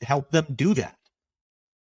help them do that.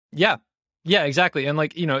 Yeah, exactly. And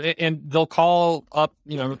like, and they'll call up,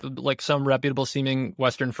 like some reputable seeming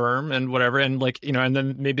Western firm and whatever. And like, and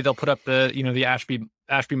then maybe they'll put up the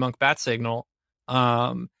Ashby Monk bat signal.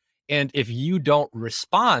 And if you don't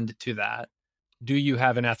respond to that, do you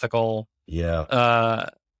have an ethical,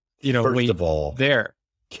 First of all, there?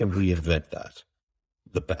 Can we invent that?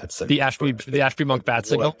 The bat signal. The Ashby Monk bat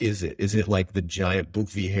signal. What is it? Is it like the giant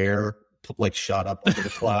boofy hair like shot up into the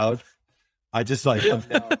cloud? I just like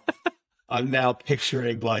I'm now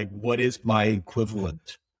picturing like what is my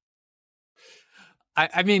equivalent.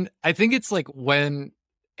 I mean, I think it's like when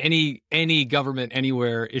any government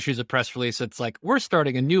anywhere issues a press release, it's like, we're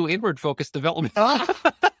starting a new inward focused development.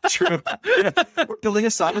 True. Yeah. We're building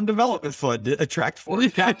a sovereign development fund to attract foreign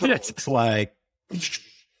capital. Yes. It's like,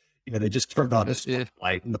 they just turned on this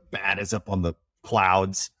light and the bat is up on the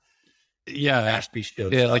clouds. Yeah. Ashby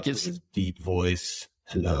shows Yeah, up like with it's his deep voice.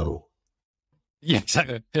 Hello. Yeah,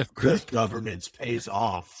 exactly. Good governance pays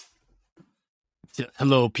off.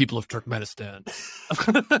 Hello, people of Turkmenistan.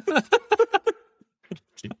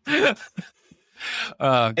 Hey,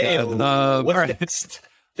 what's all right. next? I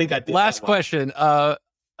think I did Last that one. question.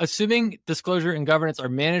 Assuming disclosure and governance are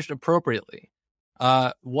managed appropriately,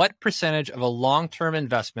 what percentage of a long-term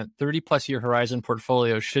investment, 30-plus year horizon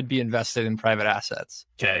portfolio should be invested in private assets?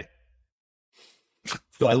 Okay.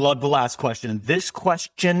 So I love the last question. This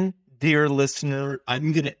question, dear listener,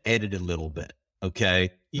 I'm going to edit a little bit,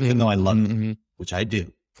 okay? Even though I love it, which I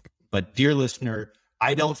do. But dear listener,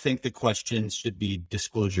 I don't think the question should be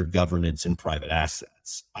disclosure, governance, and private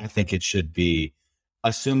assets. I think it should be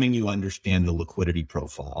assuming you understand the liquidity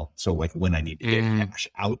profile. So like when I need to get cash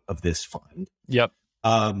out of this fund. Yep.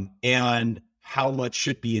 And how much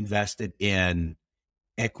should be invested in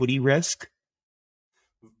equity risk.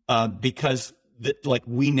 Because like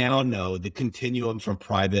we now know the continuum from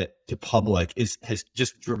private to public has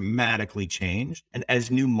just dramatically changed. And as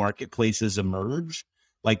new marketplaces emerge,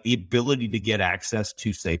 like the ability to get access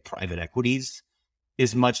to, say, private equities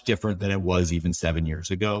is much different than it was even 7 years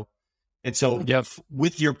ago. And so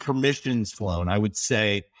with your permission, Sloan, I would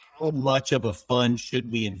say, how much of a fund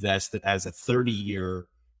should we invest that has a 30-year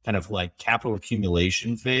kind of like capital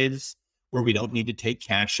accumulation phase where we don't need to take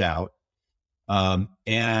cash out?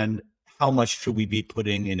 And how much should we be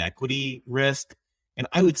putting in equity risk? And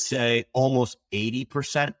I would say almost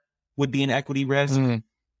 80% would be in equity risk.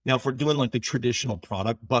 Now, if we're doing like the traditional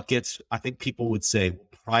product buckets, I think people would say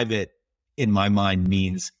private, in my mind,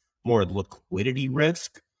 means more liquidity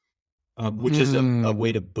risk, which is a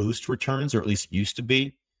way to boost returns, or at least used to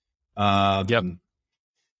be. I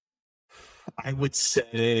would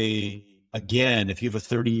say, again, if you have a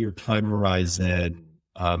 30-year time horizon,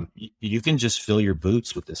 you can just fill your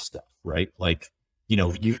boots with this stuff, right? Like,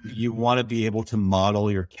 you want to be able to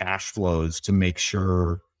model your cash flows to make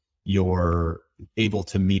sure you're able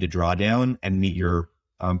to meet a drawdown and meet your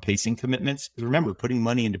pacing commitments. Remember, putting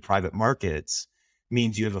money into private markets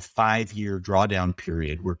means you have a 5-year drawdown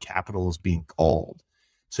period where capital is being called.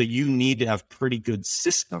 So you need to have pretty good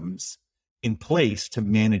systems in place to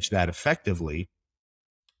manage that effectively.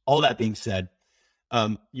 All that being said,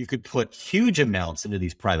 you could put huge amounts into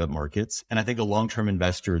these private markets. And I think a long-term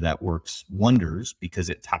investor that works wonders because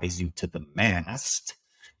it ties you to the mast,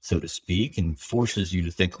 so to speak, and forces you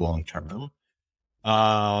to think long-term.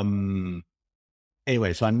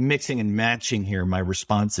 Anyway, so I'm mixing and matching here my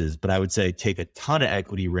responses, but I would say take a ton of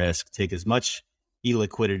equity risk, take as much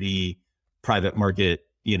illiquidity, private market,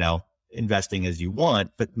 investing as you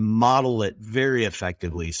want, but model it very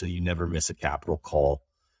effectively so you never miss a capital call.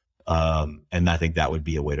 And I think that would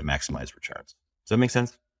be a way to maximize returns. Does that make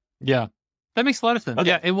sense? Yeah, that makes a lot of sense. Okay.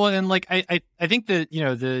 Yeah. And like, I think that,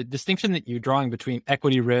 the distinction that you're drawing between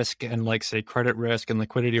equity risk and like, say, credit risk and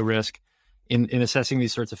liquidity risk in assessing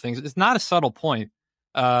these sorts of things is not a subtle point,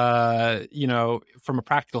 from a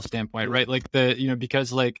practical standpoint, right? Like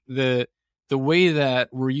because like the way that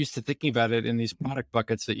we're used to thinking about it in these product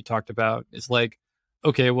buckets that you talked about is like,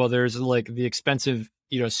 okay, well, there's like the expensive,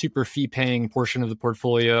 super fee paying portion of the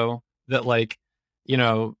portfolio that like,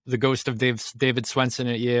 the ghost of David Swenson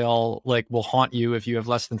at Yale like will haunt you if you have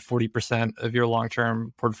less than 40% of your long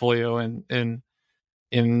term portfolio in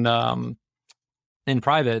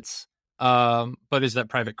privates. But is that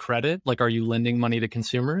private credit? Like, are you lending money to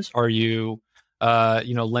consumers? Are you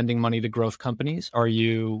lending money to growth companies? Are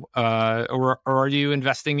you or are you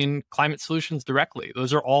investing in climate solutions directly?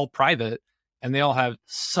 Those are all private, and they all have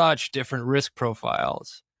such different risk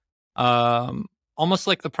profiles. Almost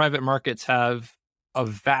like the private markets have a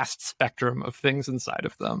vast spectrum of things inside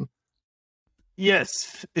of them.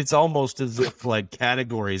 Yes, it's almost as if like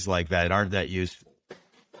categories like that aren't that useful.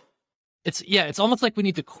 It's almost like we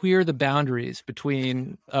need to queer the boundaries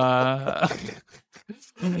between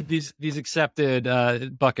these accepted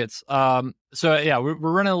buckets. So yeah, we're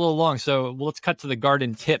running a little long, so let's cut to the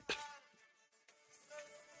garden tip.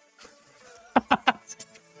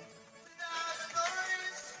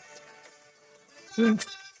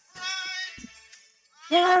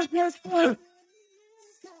 Yeah,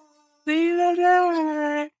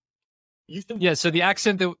 so the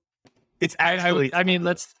accent that It's actually, I mean,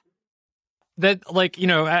 I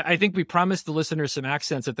think we promised the listeners some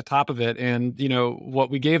accents at the top of it, and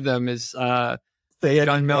what we gave them is John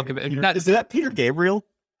Malkovich. Is that Peter Gabriel?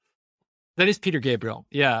 That is Peter Gabriel,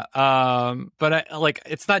 yeah. But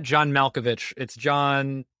it's not John Malkovich; it's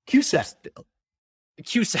John Cusack.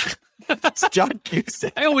 Cusack. It's John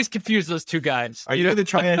Cusack. I always confuse those two guys. Are you going to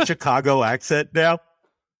try a Chicago accent now?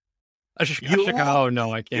 Oh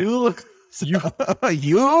no, I can't. You?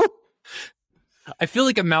 I feel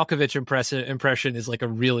like a Malkovich impression is like a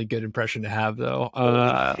really good impression to have, though.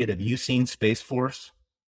 Have you seen Space Force?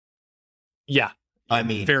 Yeah, I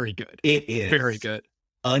mean, very good. It is very good,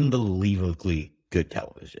 unbelievably good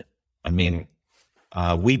television. I mean,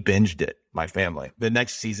 we binged it, my family. The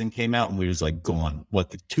next season came out, and we was like, gone. What,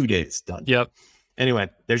 the 2 days done? Yep. Anyway,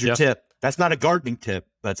 there's your tip. That's not a gardening tip.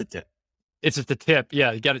 That's a tip. It's just a tip.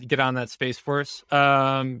 Yeah, you got to get on that Space Force.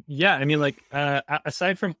 Yeah, I mean,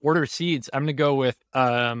 aside from order seeds, I'm gonna go with,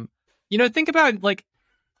 think about like,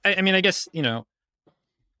 I guess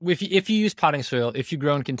if you use potting soil, if you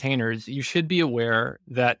grow in containers, you should be aware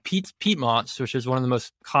that peat moss, which is one of the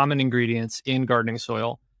most common ingredients in gardening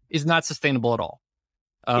soil, is not sustainable at all.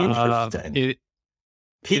 Interesting.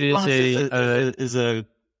 Peat moss is a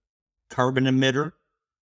carbon emitter.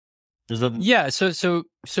 Yeah, so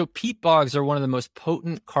peat bogs are one of the most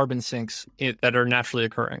potent carbon sinks that are naturally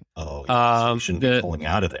occurring. Oh, so you shouldn't be pulling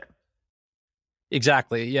out of there.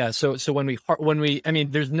 Exactly. Yeah. So when we, I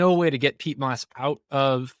mean, there's no way to get peat moss out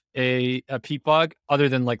of a peat bog other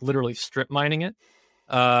than like literally strip mining it.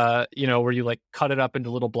 Where you like cut it up into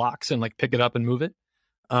little blocks and like pick it up and move it.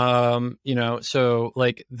 So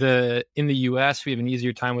like in the US, we have an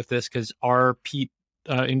easier time with this because our peat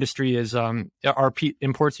industry is our peat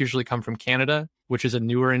imports usually come from Canada, which is a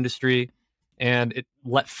newer industry, and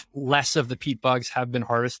less of the peat bogs have been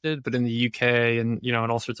harvested. But in the UK and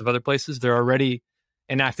and all sorts of other places, they're already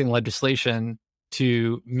enacting legislation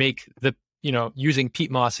to make using peat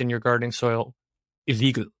moss in your gardening soil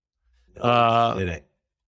illegal.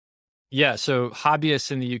 Yeah, so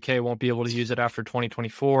hobbyists in the UK won't be able to use it after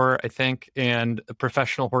 2024, I think, and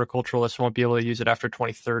professional horticulturalists won't be able to use it after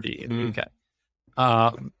 2030 in the UK.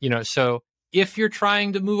 So if you're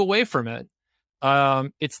trying to move away from it,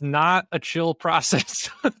 it's not a chill process.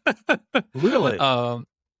 Really?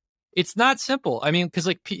 It's not simple. I mean,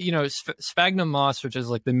 because sphagnum moss, which is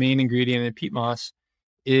like the main ingredient in peat moss,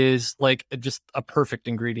 is like just a perfect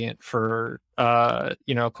ingredient for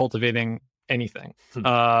cultivating anything in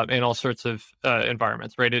all sorts of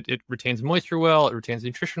environments, right? It retains moisture well, it retains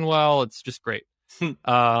nutrition well. It's just great.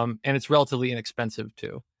 And it's relatively inexpensive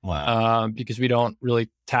too. Wow. Because we don't really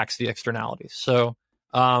tax the externalities. So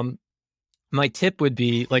my tip would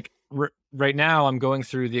be like right now I'm going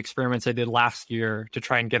through the experiments I did last year to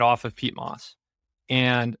try and get off of peat moss.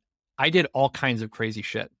 And I did all kinds of crazy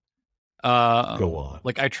shit. Go on.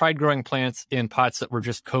 Like I tried growing plants in pots that were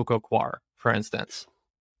just coco coir, for instance.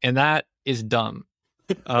 And that is dumb.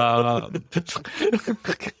 Heard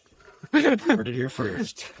it here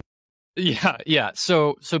first. Yeah.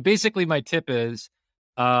 So basically my tip is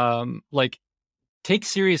take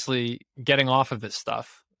seriously getting off of this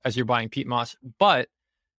stuff as you're buying peat moss, but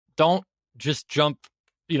don't just jump,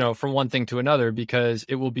 from one thing to another because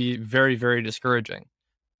it will be very, very discouraging.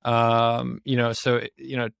 So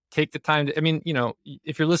take the time to,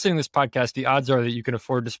 if you're listening to this podcast, the odds are that you can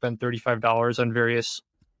afford to spend $35 on various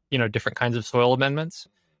different kinds of soil amendments.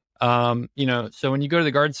 So when you go to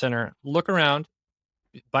the garden center, look around,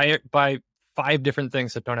 buy 5 different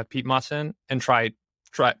things that don't have peat moss in, and try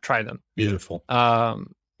try them. Beautiful.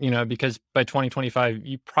 Because by 2025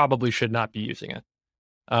 you probably should not be using it.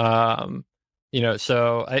 So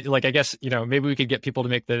I guess, maybe we could get people to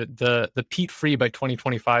make the peat free by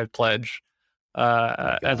 2025 pledge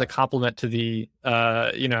as a compliment to the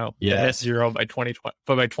net zero by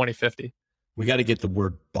 2050. We got to get the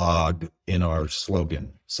word bog in our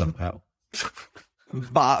slogan somehow.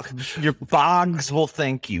 Your bogs will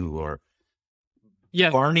thank you, or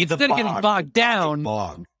Barney the instead bog. of getting bogged down,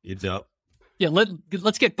 bog. Yeah,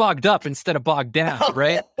 let's get bogged up instead of bogged down,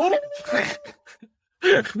 right?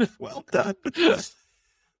 Well done.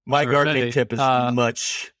 My gardening tip is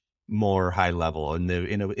much more high level, and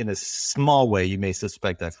in a small way, you may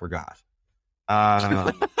suspect I forgot.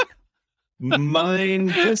 Mine,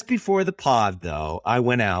 just before the pod, though, I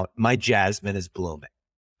went out. My jasmine is blooming.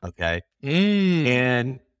 Okay,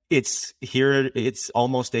 and it's here. It's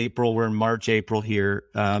almost April. We're in March, April here.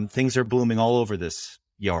 Things are blooming all over this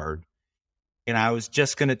yard. And I was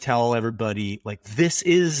just going to tell everybody, like, this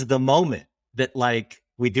is the moment that, like,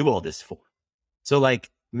 we do all this for. So, like,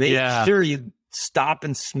 make sure you stop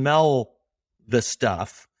and smell the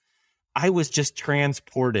stuff. I was just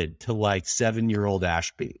transported to, like, 7-year-old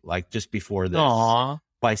Ashby, like, just before this. Aww.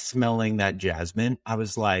 By smelling that jasmine. I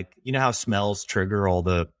was like, you know how smells trigger all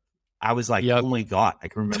the... I was like, oh, my God. I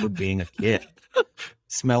can remember being a kid.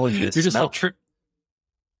 Smelling this. You're just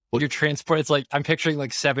you're transported. It's like, I'm picturing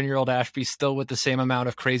like 7-year-old Ashby still with the same amount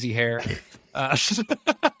of crazy hair. Talking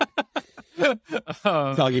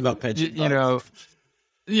about pension funds.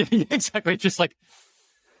 Yeah, exactly. Just like,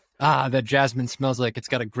 that jasmine smells like it's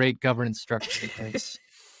got a great governance structure in place.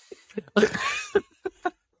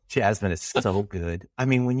 Jasmine is so good. I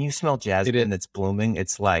mean, when you smell jasmine that's blooming,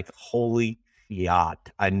 it's like, holy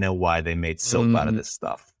fiat. I know why they made soap out of this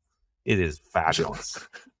stuff. It is fabulous.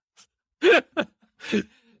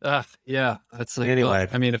 Yeah, that's like, anyway.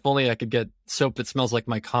 I mean, if only I could get soap that smells like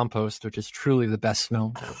my compost, which is truly the best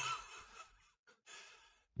smell.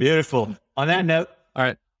 Beautiful. On that note, all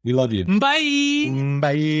right, we love you. Bye.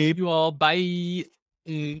 Bye. You all. Bye.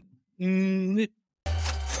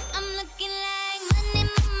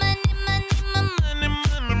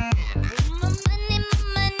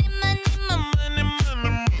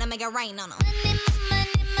 Make it rain on them.